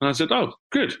 And I said, oh,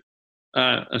 good.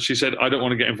 And she said, I don't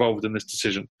want to get involved in this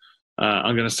decision.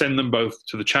 I'm going to send them both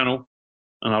to the channel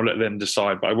and I'll let them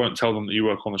decide, but I won't tell them that you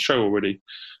work on the show already.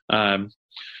 And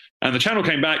the channel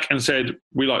came back and said,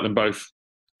 we like them both.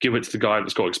 Give it to the guy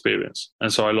that's got experience.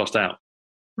 And so I lost out.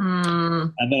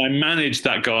 And then I managed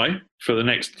that guy for the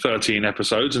next 13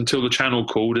 episodes until the channel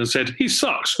called and said, he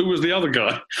sucks. Who was the other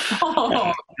guy?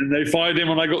 And they fired him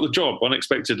and I got the job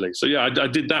unexpectedly. So yeah, I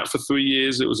did that for 3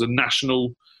 years. It was a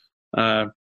national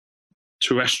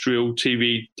terrestrial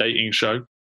TV dating show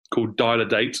called Dial a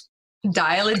Date.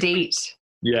 Dial a Date.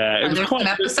 Yeah. Are there some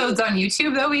episodes on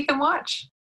YouTube though we can watch?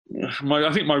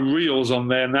 I think my reel's on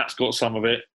there and that's got some of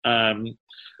it. And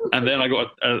then I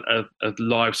got a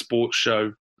live sports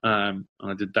show and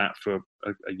I did that for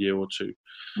a year or 2.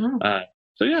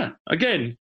 So yeah,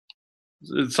 again,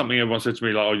 it's something everyone said to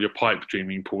me, like, oh, you're pipe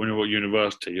dreaming, Paul. When you're at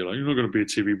university, you're like, you're not going to be a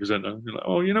TV presenter. You're like,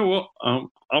 oh, you know what?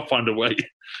 I'll find a way.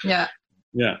 Yeah.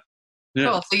 Yeah.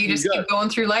 Cool. So you just keep going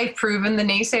through life, proving the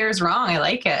naysayers wrong. I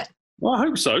like it. Well, I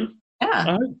hope so. Yeah.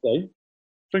 I hope so.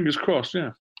 Fingers crossed.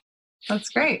 Yeah. That's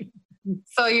great.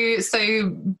 So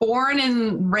you born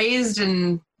and raised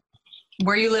in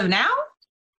where you live now?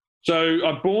 So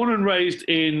I'm born and raised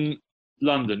in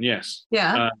London. Yes.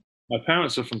 Yeah. My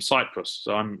parents are from Cyprus,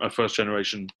 so I'm a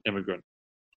first-generation immigrant.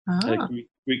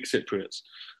 Greek Cypriots.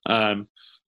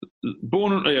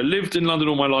 Lived in London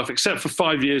all my life, except for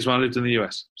 5 years when I lived in the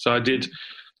US. So I did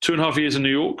 2.5 years in New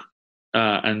York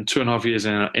and 2.5 years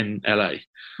in LA.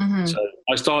 Mm-hmm. So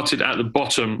I started at the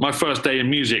bottom. My first day in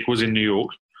music was in New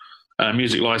York,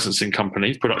 music licensing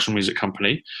company, production music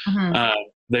company. Mm-hmm.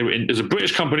 It was a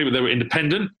British company, but they were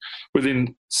independent.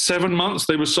 Within 7 months,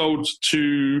 they were sold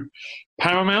to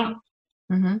Paramount.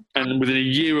 Mm-hmm. And within a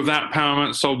year of that,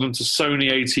 Paramount sold them to Sony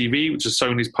ATV, which is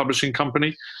Sony's publishing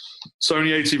company.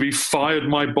 Sony ATV fired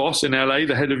my boss in LA,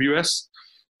 the head of US,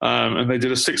 and they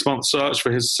did a 6-month search for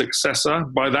his successor.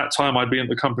 By that time, I'd been at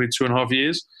the company 2.5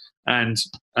 years, and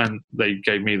they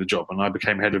gave me the job, and I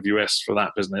became head of US for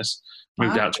that business.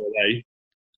 Moved out to LA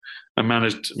and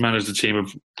managed a team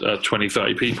of 20,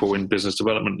 30 people in business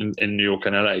development in New York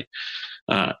and LA.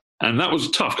 And that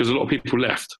was tough because a lot of people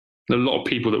left. A lot of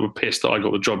people that were pissed that I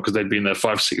got the job because they'd been there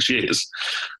 5-6 years.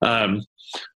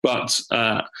 But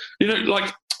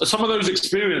like some of those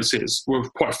experiences were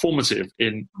quite formative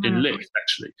in Licht,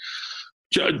 actually.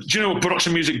 Do you know what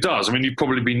production music does? I mean, you've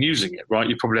probably been using it, right?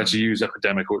 You probably had to use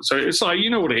Epidemic. So it's like, you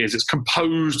know what it is. It's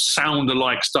composed,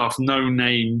 sound-alike stuff, no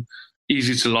name,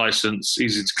 easy to license,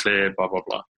 easy to clear, blah, blah,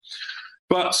 blah.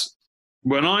 But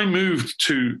when I moved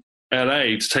to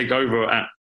LA to take over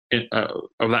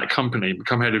of that company,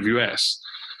 become head of US,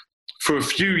 for a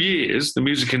few years, the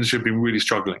music industry had been really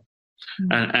struggling.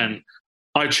 Mm-hmm. And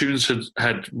iTunes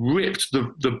had ripped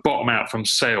the bottom out from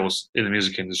sales in the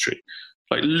music industry.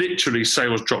 Like literally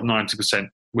sales dropped 90%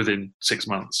 within 6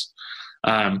 months.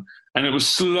 And it was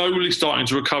slowly starting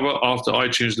to recover after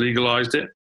iTunes legalized it.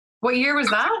 What year was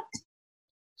that?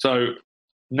 So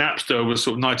Napster was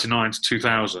sort of 99 to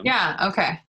 2000. Yeah,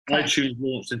 okay. iTunes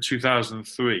launched in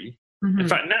 2003. Mm-hmm. In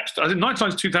fact, Napster, I think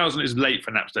 99 to 2000 is late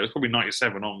for Napster. It's probably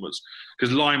 97 onwards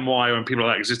because LimeWire and people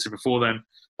like that existed before then.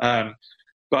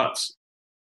 But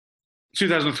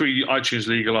 2003, iTunes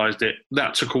legalized it.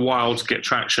 That took a while to get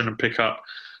traction and pick up.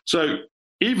 So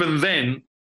even then,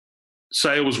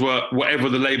 sales were whatever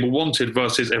the label wanted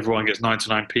versus everyone gets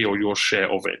 99p or your share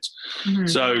of it. Mm-hmm.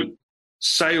 So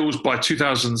sales by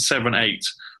 2007-8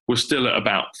 were still at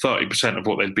about 30% of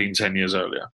what they'd been 10 years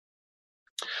earlier.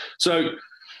 So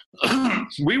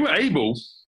we were able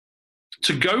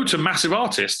to go to massive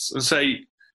artists and say,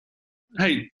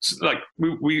 hey, like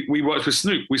we worked with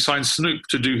Snoop. We signed Snoop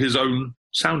to do his own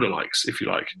sound-alikes, if you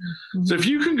like. Mm-hmm. So if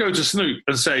you can go to Snoop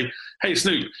and say, hey,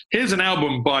 Snoop, here's an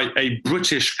album by a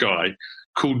British guy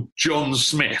called John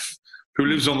Smith, who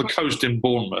lives on the coast in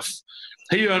Bournemouth.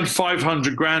 He earned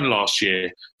 $500,000 last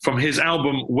year from his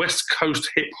album West Coast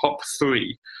Hip Hop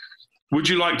 3. Would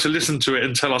you like to listen to it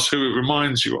and tell us who it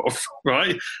reminds you of,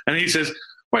 right? And he says,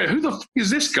 wait, who the f*** is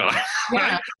this guy?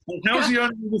 Yeah. How's he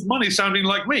earning this money sounding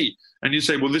like me? And you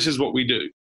say, well, this is what we do.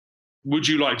 Would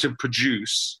you like to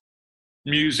produce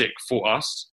music for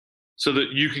us so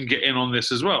that you can get in on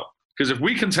this as well? Because if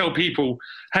we can tell people,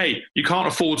 hey, you can't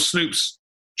afford Snoop's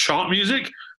chart music,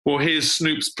 well, here's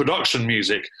Snoop's production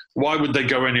music, why would they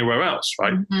go anywhere else,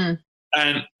 right? Mm-hmm.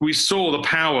 And we saw the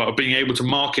power of being able to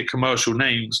market commercial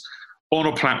names on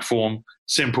a platform,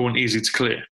 simple and easy to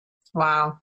clear.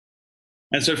 Wow.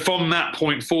 And so from that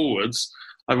point forwards,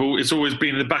 it's always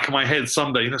been in the back of my head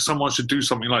someday, someone should do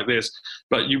something like this.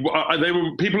 But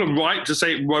people are right to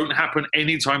say it won't happen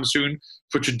anytime soon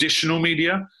for traditional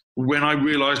media. When I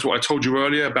realized what I told you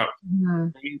earlier about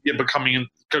media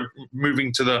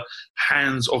moving to the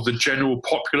hands of the general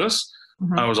populace,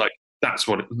 I was like, that's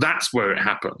where it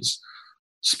happens.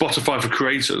 Spotify for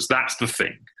creators, that's the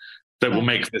thing that will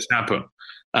make this happen.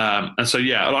 And so,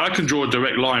 I can draw a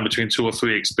direct line between 2 or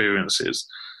 3 experiences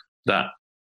that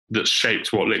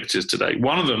shaped what Licked is today.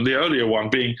 One of them, the earlier one,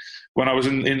 being when I was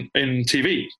in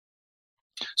TV.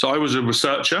 So I was a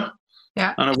researcher,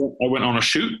 and I went on a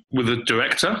shoot with a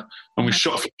director, and we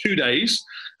shot for 2 days,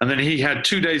 and then he had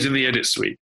 2 days in the edit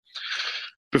suite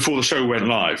before the show went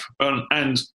live.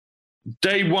 And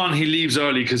day 1, he leaves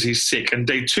early because he's sick, and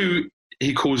day 2,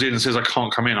 he calls in and says, I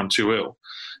can't come in, I'm too ill.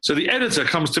 So the editor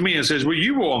comes to me and says, well,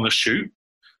 you were on the shoot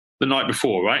the night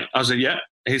before, right? I said, yeah.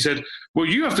 He said, well,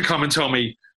 you have to come and tell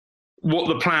me what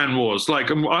the plan was.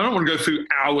 Like, I don't want to go through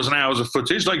hours and hours of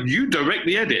footage. Like, you direct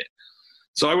the edit.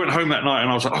 So I went home that night and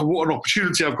I was like, oh, what an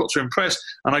opportunity. I've got to impress.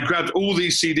 And I grabbed all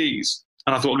these CDs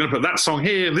and I thought, I'm going to put that song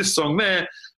here and this song there.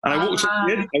 And I walked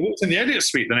in the edit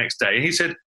suite the next day and he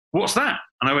said, what's that?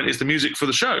 And I went, it's the music for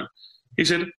the show. He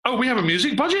said, oh, we have a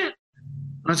music budget?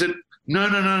 And I said,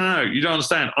 no, you don't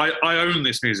understand. I own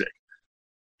this music.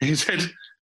 And he said,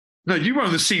 no, you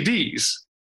own the CDs.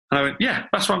 And I went, yeah,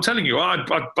 that's what I'm telling you.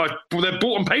 They're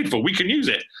bought and paid for. We can use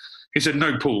it. He said,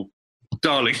 no, Paul,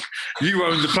 darling, you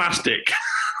own the plastic.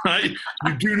 Right?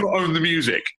 You do not own the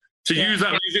music. To use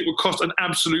that music would cost an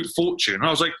absolute fortune. And I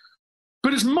was like,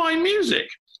 but it's my music.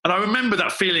 And I remember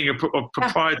that feeling of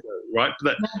proprietary, right?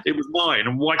 That it was mine.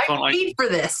 And why can't I paid for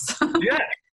this? Yeah.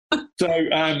 So,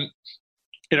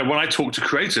 when I talk to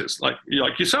creators like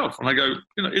yourself, and I go,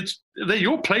 they're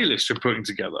your playlists you're putting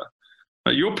together.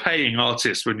 Like, you're paying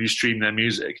artists when you stream their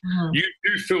music. Mm. You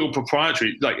do feel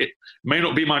proprietary. Like, it may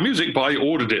not be my music, but I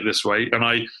ordered it this way, and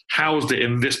I housed it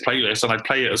in this playlist, and I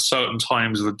play it at certain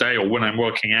times of the day or when I'm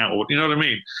working out, or you know what I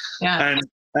mean? Yeah.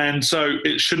 And so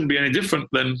it shouldn't be any different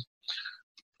than,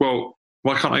 well,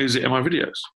 why can't I use it in my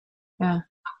videos? Yeah.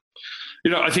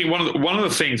 I think one of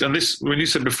the things, and this, when you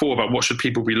said before about what should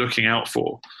people be looking out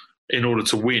for in order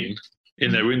to win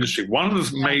in their industry, one of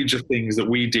the major things that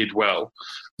we did well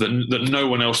that no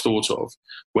one else thought of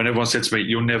when everyone said to me,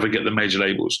 you'll never get the major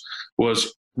labels,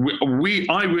 was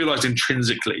I realized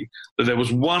intrinsically that there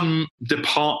was one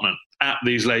department at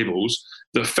these labels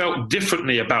that felt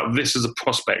differently about this as a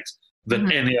prospect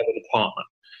than any other department.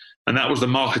 And that was the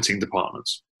marketing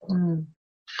departments. Mm.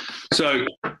 So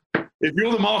if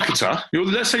you're the marketer,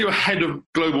 let's say you're head of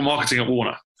global marketing at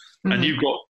Warner, and you've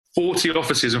got 40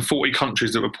 offices in 40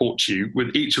 countries that report to you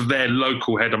with each of their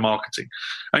local head of marketing.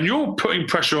 And you're putting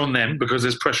pressure on them because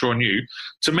there's pressure on you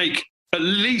to make at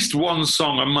least one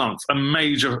song a month a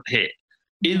major hit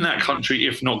in that country,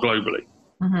 if not globally.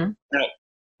 Mm-hmm. Now,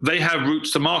 they have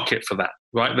routes to market for that,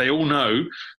 right? They all know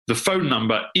the phone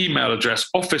number, email address,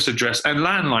 office address, and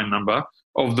landline number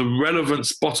of the relevant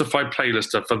Spotify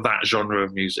playlister for that genre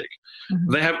of music.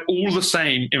 Mm-hmm. They have all the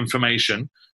same information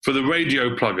for the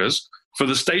radio pluggers, for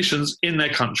the stations in their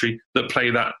country that play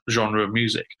that genre of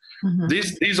music. Mm-hmm.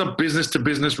 These are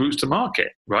business-to-business routes to market,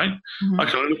 right? Mm-hmm. I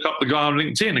can look up the guy on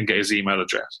LinkedIn and get his email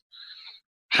address.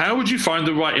 How would you find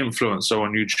the right influencer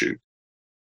on YouTube?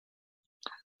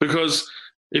 Because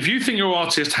if you think your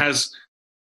artist has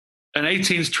an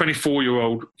 18 to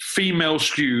 24-year-old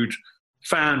female-skewed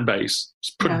fan base,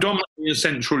 predominantly in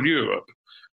Central Europe,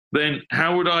 then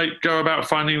how would I go about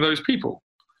finding those people?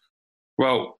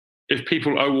 Well, if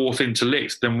people owe auth into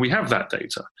Likt, then we have that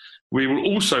data. We will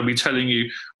also be telling you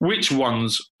which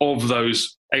ones of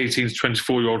those 18 to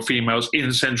 24-year-old females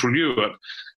in Central Europe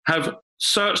have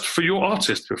searched for your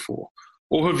artist before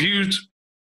or have used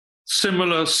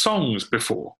similar songs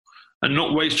before, and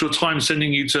not waste your time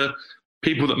sending you to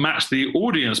people that match the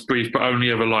audience brief but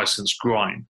only ever licensed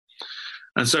grime.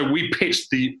 And so we pitched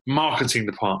the marketing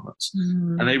departments,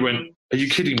 and they went, "Are you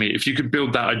kidding me? If you could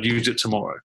build that, I'd use it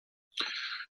tomorrow."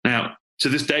 Now, to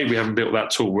this day, we haven't built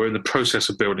that tool. We're in the process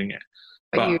of building it.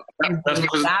 But that's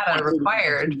because data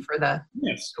required for the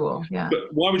tool. Yeah.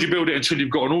 But why would you build it until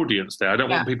you've got an audience there? I don't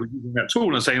want people using that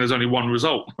tool and saying there's only one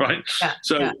result, right? Yeah.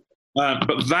 So,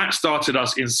 but that started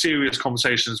us in serious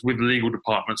conversations with legal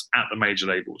departments at the major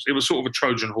labels. It was sort of a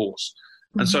Trojan horse.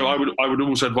 And so I would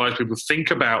also advise people to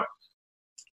think about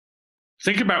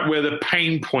where the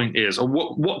pain point is, or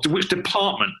which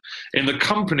department in the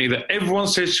company that everyone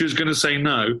says she was going to say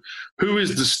no, who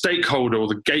is the stakeholder or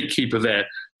the gatekeeper there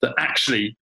that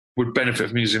actually would benefit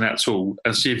from using that tool,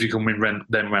 and see if you can win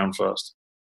them round first.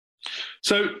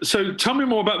 So tell me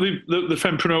more about the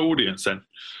Fempreneur audience then.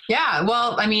 Yeah,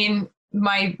 well, I mean,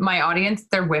 my audience,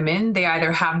 they're women. They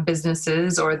either have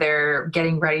businesses or they're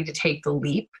getting ready to take the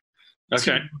leap.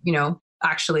 Okay. To,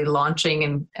 actually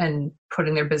launching and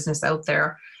putting their business out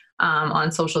there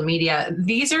on social media.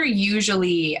 These are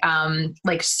usually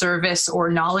like service or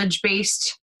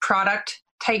knowledge-based product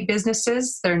type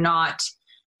businesses. They're not,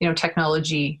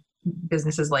 technology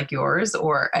businesses like yours,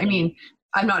 or, I mean,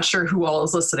 I'm not sure who all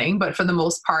is listening, but for the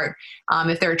most part,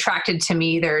 if they're attracted to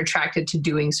me, they're attracted to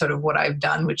doing sort of what I've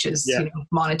done, which is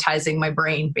monetizing my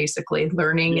brain, basically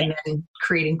learning and then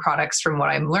creating products from what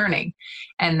I'm learning,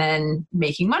 and then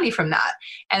making money from that.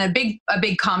 And a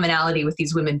big commonality with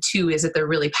these women too is that they're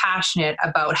really passionate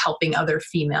about helping other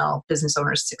female business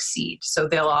owners succeed. So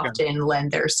they'll often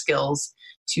lend their skills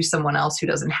to someone else who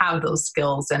doesn't have those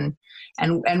skills. So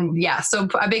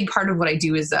a big part of what I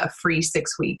do is a free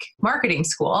 6-week marketing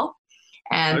school.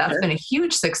 And that's been a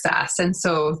huge success. And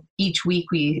so each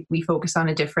week we focus on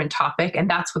a different topic, and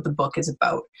that's what the book is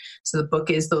about. So the book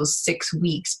is those 6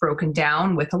 weeks broken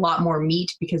down with a lot more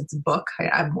meat, because it's a book.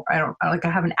 I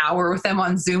have an hour with them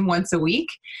on Zoom once a week,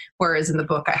 whereas in the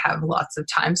book I have lots of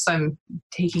time. So I'm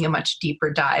taking a much deeper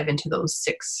dive into those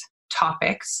 6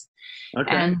 topics.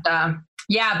 Okay. And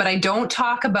but I don't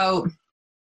talk about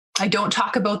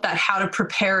that, how to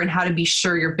prepare and how to be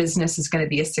sure your business is going to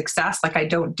be a success. Like, I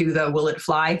don't do the will it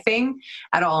fly thing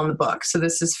at all in the book. So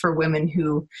this is for women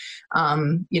who,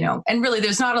 and really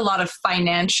there's not a lot of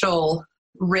financial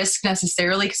risk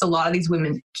necessarily, because a lot of these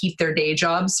women keep their day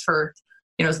jobs for,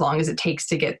 as long as it takes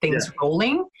to get things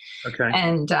rolling. Okay.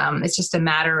 And it's just a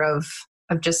matter of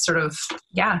just sort of,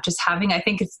 just having, and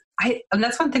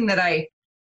that's one thing that I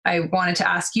wanted to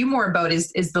ask you more about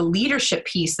is the leadership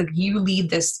piece. Like, you lead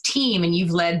this team and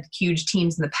you've led huge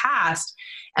teams in the past.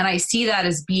 And I see that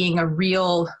as being a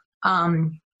real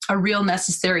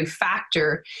necessary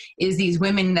factor, is these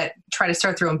women that try to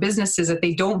start their own businesses, that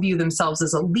they don't view themselves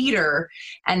as a leader.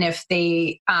 And if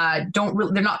they they're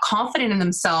not confident in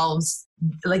themselves,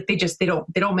 like they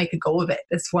don't make a go of it.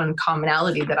 That's one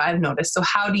commonality that I've noticed. So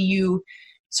how did you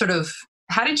sort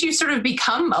of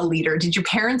become a leader? Did your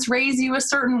parents raise you a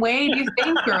certain way, do you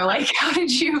think? Or like, how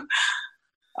did you?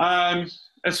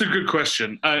 That's a good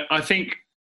question. I think,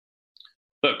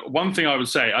 look, one thing I would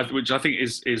say, which I think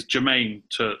is germane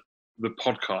to the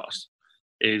podcast,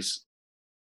 is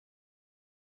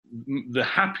the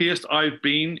happiest I've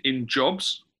been in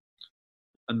jobs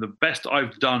and the best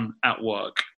I've done at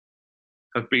work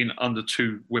have been under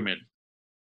 2 women.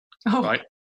 Oh. Right?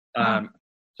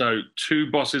 So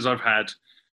 2 bosses I've had,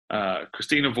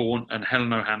 Christina Vaughan and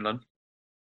Helen O'Hanlon,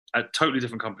 at totally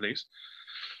different companies,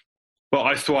 but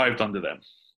I thrived under them.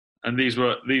 And these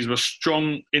were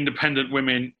strong, independent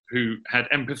women who had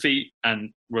empathy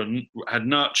and had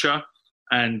nurture,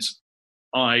 and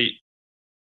I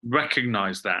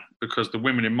recognise that because the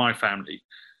women in my family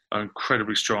are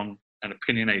incredibly strong and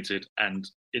opinionated and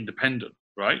independent,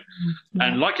 right? Mm-hmm.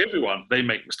 And like everyone, they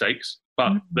make mistakes,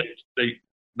 but they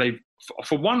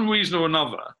for one reason or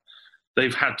another,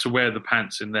 they've had to wear the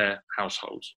pants in their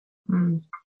households.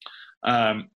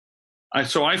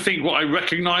 So I think what I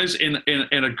recognize in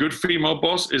a good female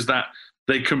boss is that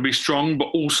they can be strong but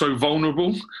also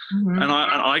vulnerable, and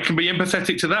I can be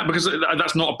empathetic to that, because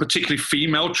that's not a particularly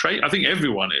female trait. I think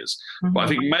everyone is, but I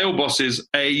think male bosses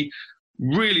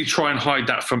really try and hide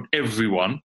that from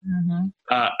everyone,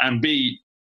 and B,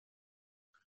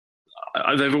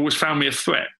 they've always found me a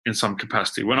threat in some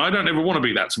capacity when I don't ever want to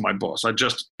be that to my boss.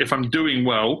 If I'm doing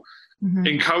well,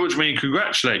 encourage me and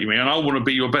congratulate me, and I want to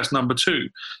be your best number two.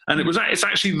 And it's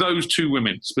actually those two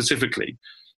women specifically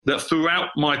that throughout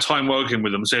my time working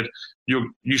with them said,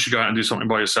 you should go out and do something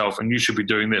by yourself, and you should be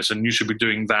doing this, and you should be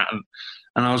doing that.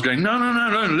 And I was going, no,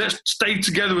 let's stay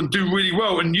together and do really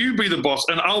well, and you be the boss,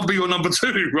 and I'll be your number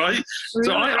two, right? Really?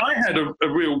 So I had a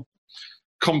real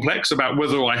complex about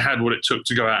whether I had what it took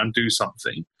to go out and do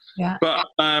something. Yeah. But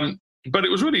it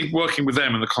was really working with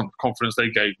them and the confidence they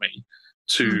gave me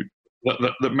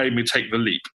that made me take the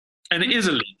leap. And it is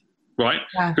a leap, right?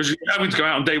 Because you're having to go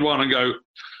out on day one and go,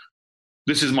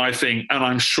 this is my thing, and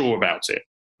I'm sure about it.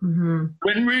 When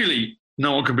really,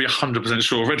 no one can be 100%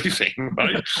 sure of anything,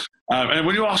 right? And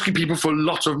when you're asking people for a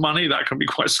lot of money, that can be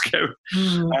quite scary.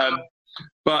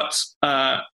 But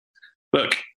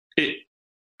look,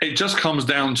 it just comes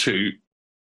down to,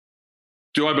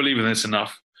 do I believe in this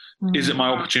enough? Is it my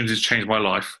opportunity to change my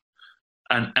life?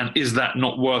 And is that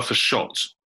not worth a shot?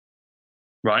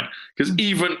 Right? Because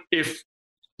even if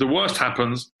the worst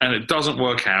happens and it doesn't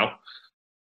work out,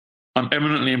 I'm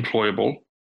eminently employable.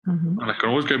 And I can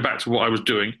always go back to what I was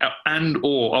doing,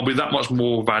 or I'll be that much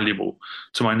more valuable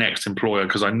to my next employer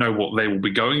because I know what they will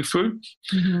be going through,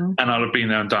 and I'll have been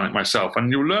there and done it myself. And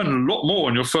you'll learn a lot more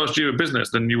in your first year of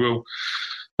business than you will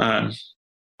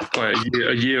by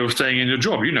a year of staying in your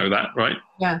job. You know that, right?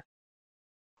 Yeah.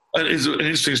 And it's an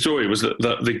interesting story was that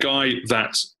the guy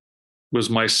that was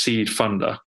my seed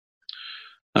funder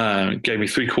gave me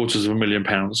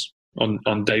 £750,000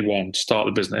 on day one to start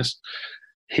the business.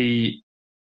 He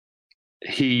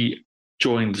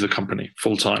joined the company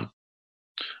full time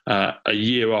a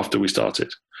year after we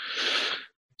started.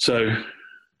 So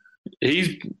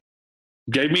he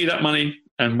gave me that money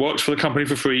and works for the company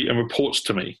for free and reports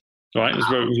to me. Right, it was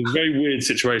a very weird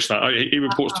situation. He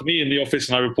reports to me in the office,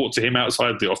 and I report to him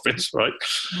outside the office. Right,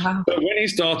 but when he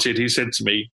started, he said to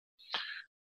me,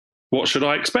 "What should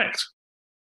I expect?"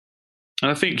 And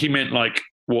I think he meant like,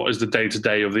 what is the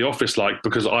day-to-day of the office like?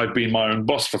 Because I've been my own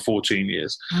boss for 14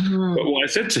 years. But what I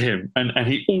said to him, and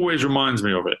he always reminds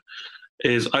me of it,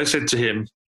 is I said to him,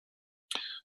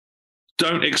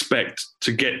 don't expect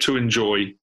to get to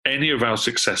enjoy any of our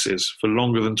successes for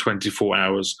longer than 24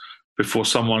 hours before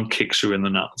someone kicks you in the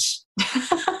nuts.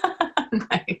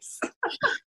 Nice.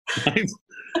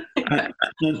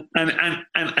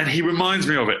 And he reminds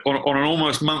me of it on an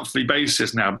almost monthly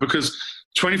basis now, because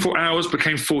 24 hours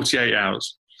became 48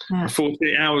 hours.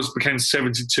 48 hours became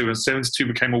 72, and 72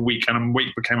 became a week, and a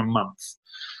week became a month.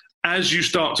 As you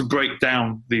start to break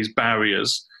down these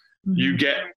barriers, you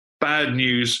get bad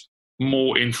news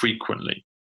more infrequently,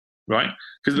 right?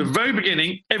 Because at the very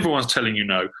beginning, everyone's telling you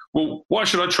no. Well, why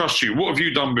should I trust you? What have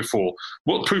you done before?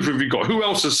 What proof have you got? Who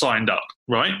else has signed up,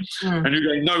 right? And you're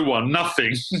going, no one,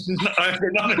 nothing.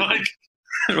 Nothing like,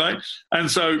 right? And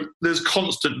so there's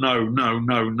constant no.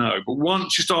 But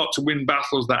once you start to win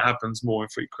battles, that happens more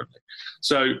infrequently.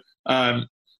 So I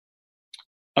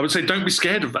would say don't be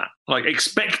scared of that. Like,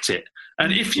 expect it.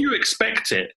 And if you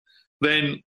expect it,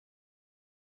 then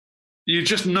you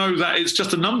just know that it's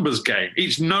just a numbers game.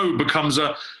 Each no becomes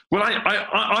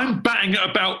I'm batting at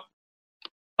about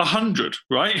 100,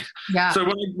 right? Yeah. So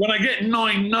when I get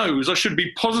 9 no's, I should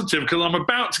be positive because I'm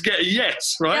about to get a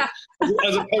yes, right? Yeah.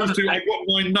 As opposed to I got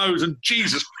 9 no's and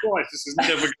Jesus Christ, this is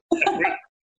never going to happen,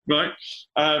 right?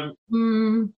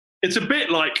 It's a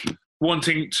bit like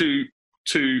wanting to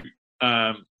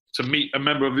meet a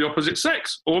member of the opposite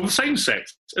sex or the same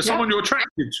sex, as someone you're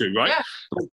attracted to, right?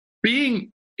 Yeah.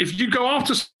 If you go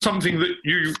after something that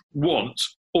you want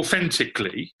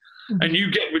authentically and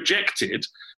you get rejected,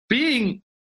 being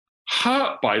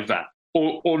hurt by that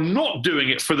or not doing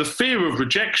it for the fear of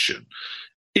rejection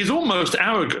is almost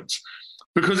arrogant,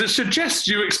 because it suggests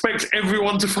you expect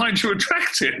everyone to find you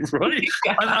attractive, right?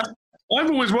 Yeah. And I've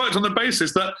always worked on the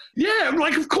basis that,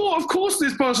 of course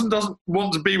this person doesn't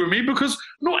want to be with me, because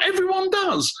not everyone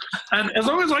does. And as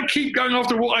long as I keep going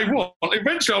after what I want,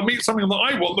 eventually I'll meet something that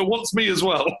I want that wants me as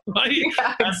well, right?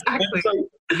 Yeah, exactly. And so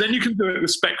then you can do it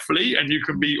respectfully, and you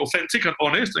can be authentic and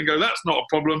honest and go, that's not a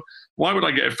problem. Why would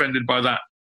I get offended by that?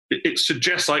 It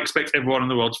suggests I expect everyone in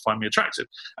the world to find me attractive.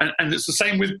 And it's the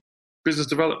same with business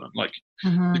development. Like,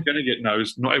 you're going to get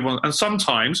no's. Not everyone, and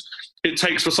sometimes it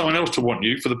takes for someone else to want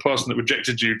you, for the person that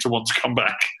rejected you to want to come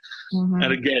back.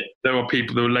 And again, there are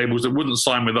labels that wouldn't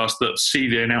sign with us that see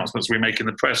the announcements we make in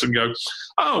the press and go,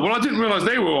 oh, well, I didn't realize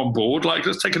they were on board. Like,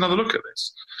 let's take another look at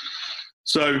this.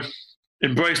 So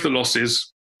embrace the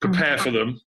losses, prepare for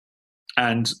them,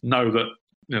 and know that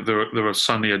there are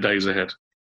sunnier days ahead.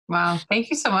 Wow. Thank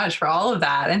you so much for all of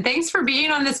that. And thanks for being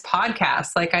on this podcast.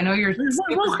 Like, I know you're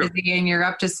super busy and you're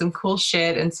up to some cool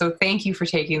shit. And so thank you for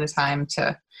taking the time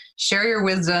to share your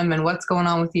wisdom and what's going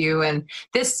on with you and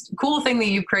this cool thing that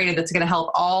you've created that's going to help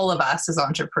all of us as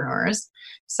entrepreneurs.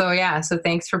 So so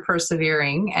thanks for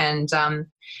persevering. And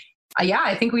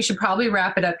I think we should probably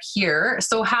wrap it up here.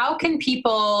 So how can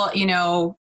people,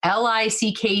 lickd.co,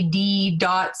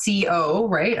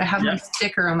 right? I have my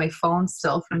sticker on my phone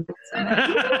still from Bit Summit.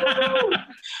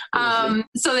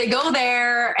 So they go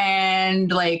there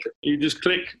and you just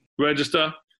click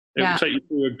register. It will take you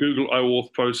through a Google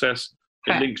OAuth process.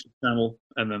 It links your channel,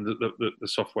 and then the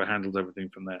software handles everything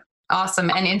from there. Awesome.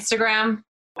 And Instagram?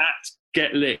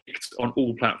 Get Licked on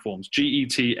all platforms.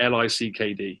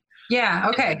 GETLICKD. Yeah.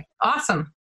 Okay.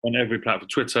 Awesome. On every platform: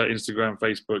 Twitter, Instagram,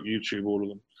 Facebook, YouTube, all of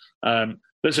them.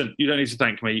 Listen, you don't need to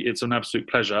thank me. It's an absolute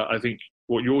pleasure. I think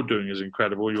what you're doing is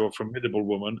incredible. You're a formidable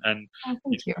woman, and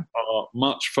you are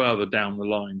much further down the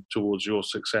line towards your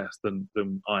success than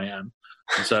I am.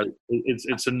 And so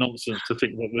it's a nonsense to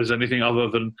think that there's anything other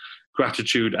than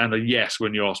gratitude and a yes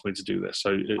when you asked me to do this.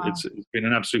 So it's been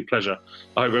an absolute pleasure.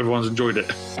 I hope everyone's enjoyed it.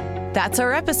 That's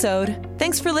our episode.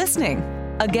 Thanks for listening.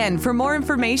 Again, for more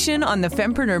information on the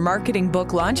Fempreneur Marketing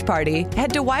Book Launch Party,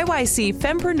 head to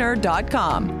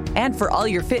yycfempreneur.com. And for all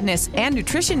your fitness and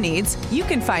nutrition needs, you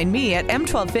can find me at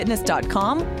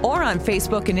m12fitness.com or on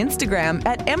Facebook and Instagram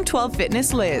at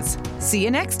m12fitnessliz. See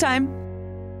you next time.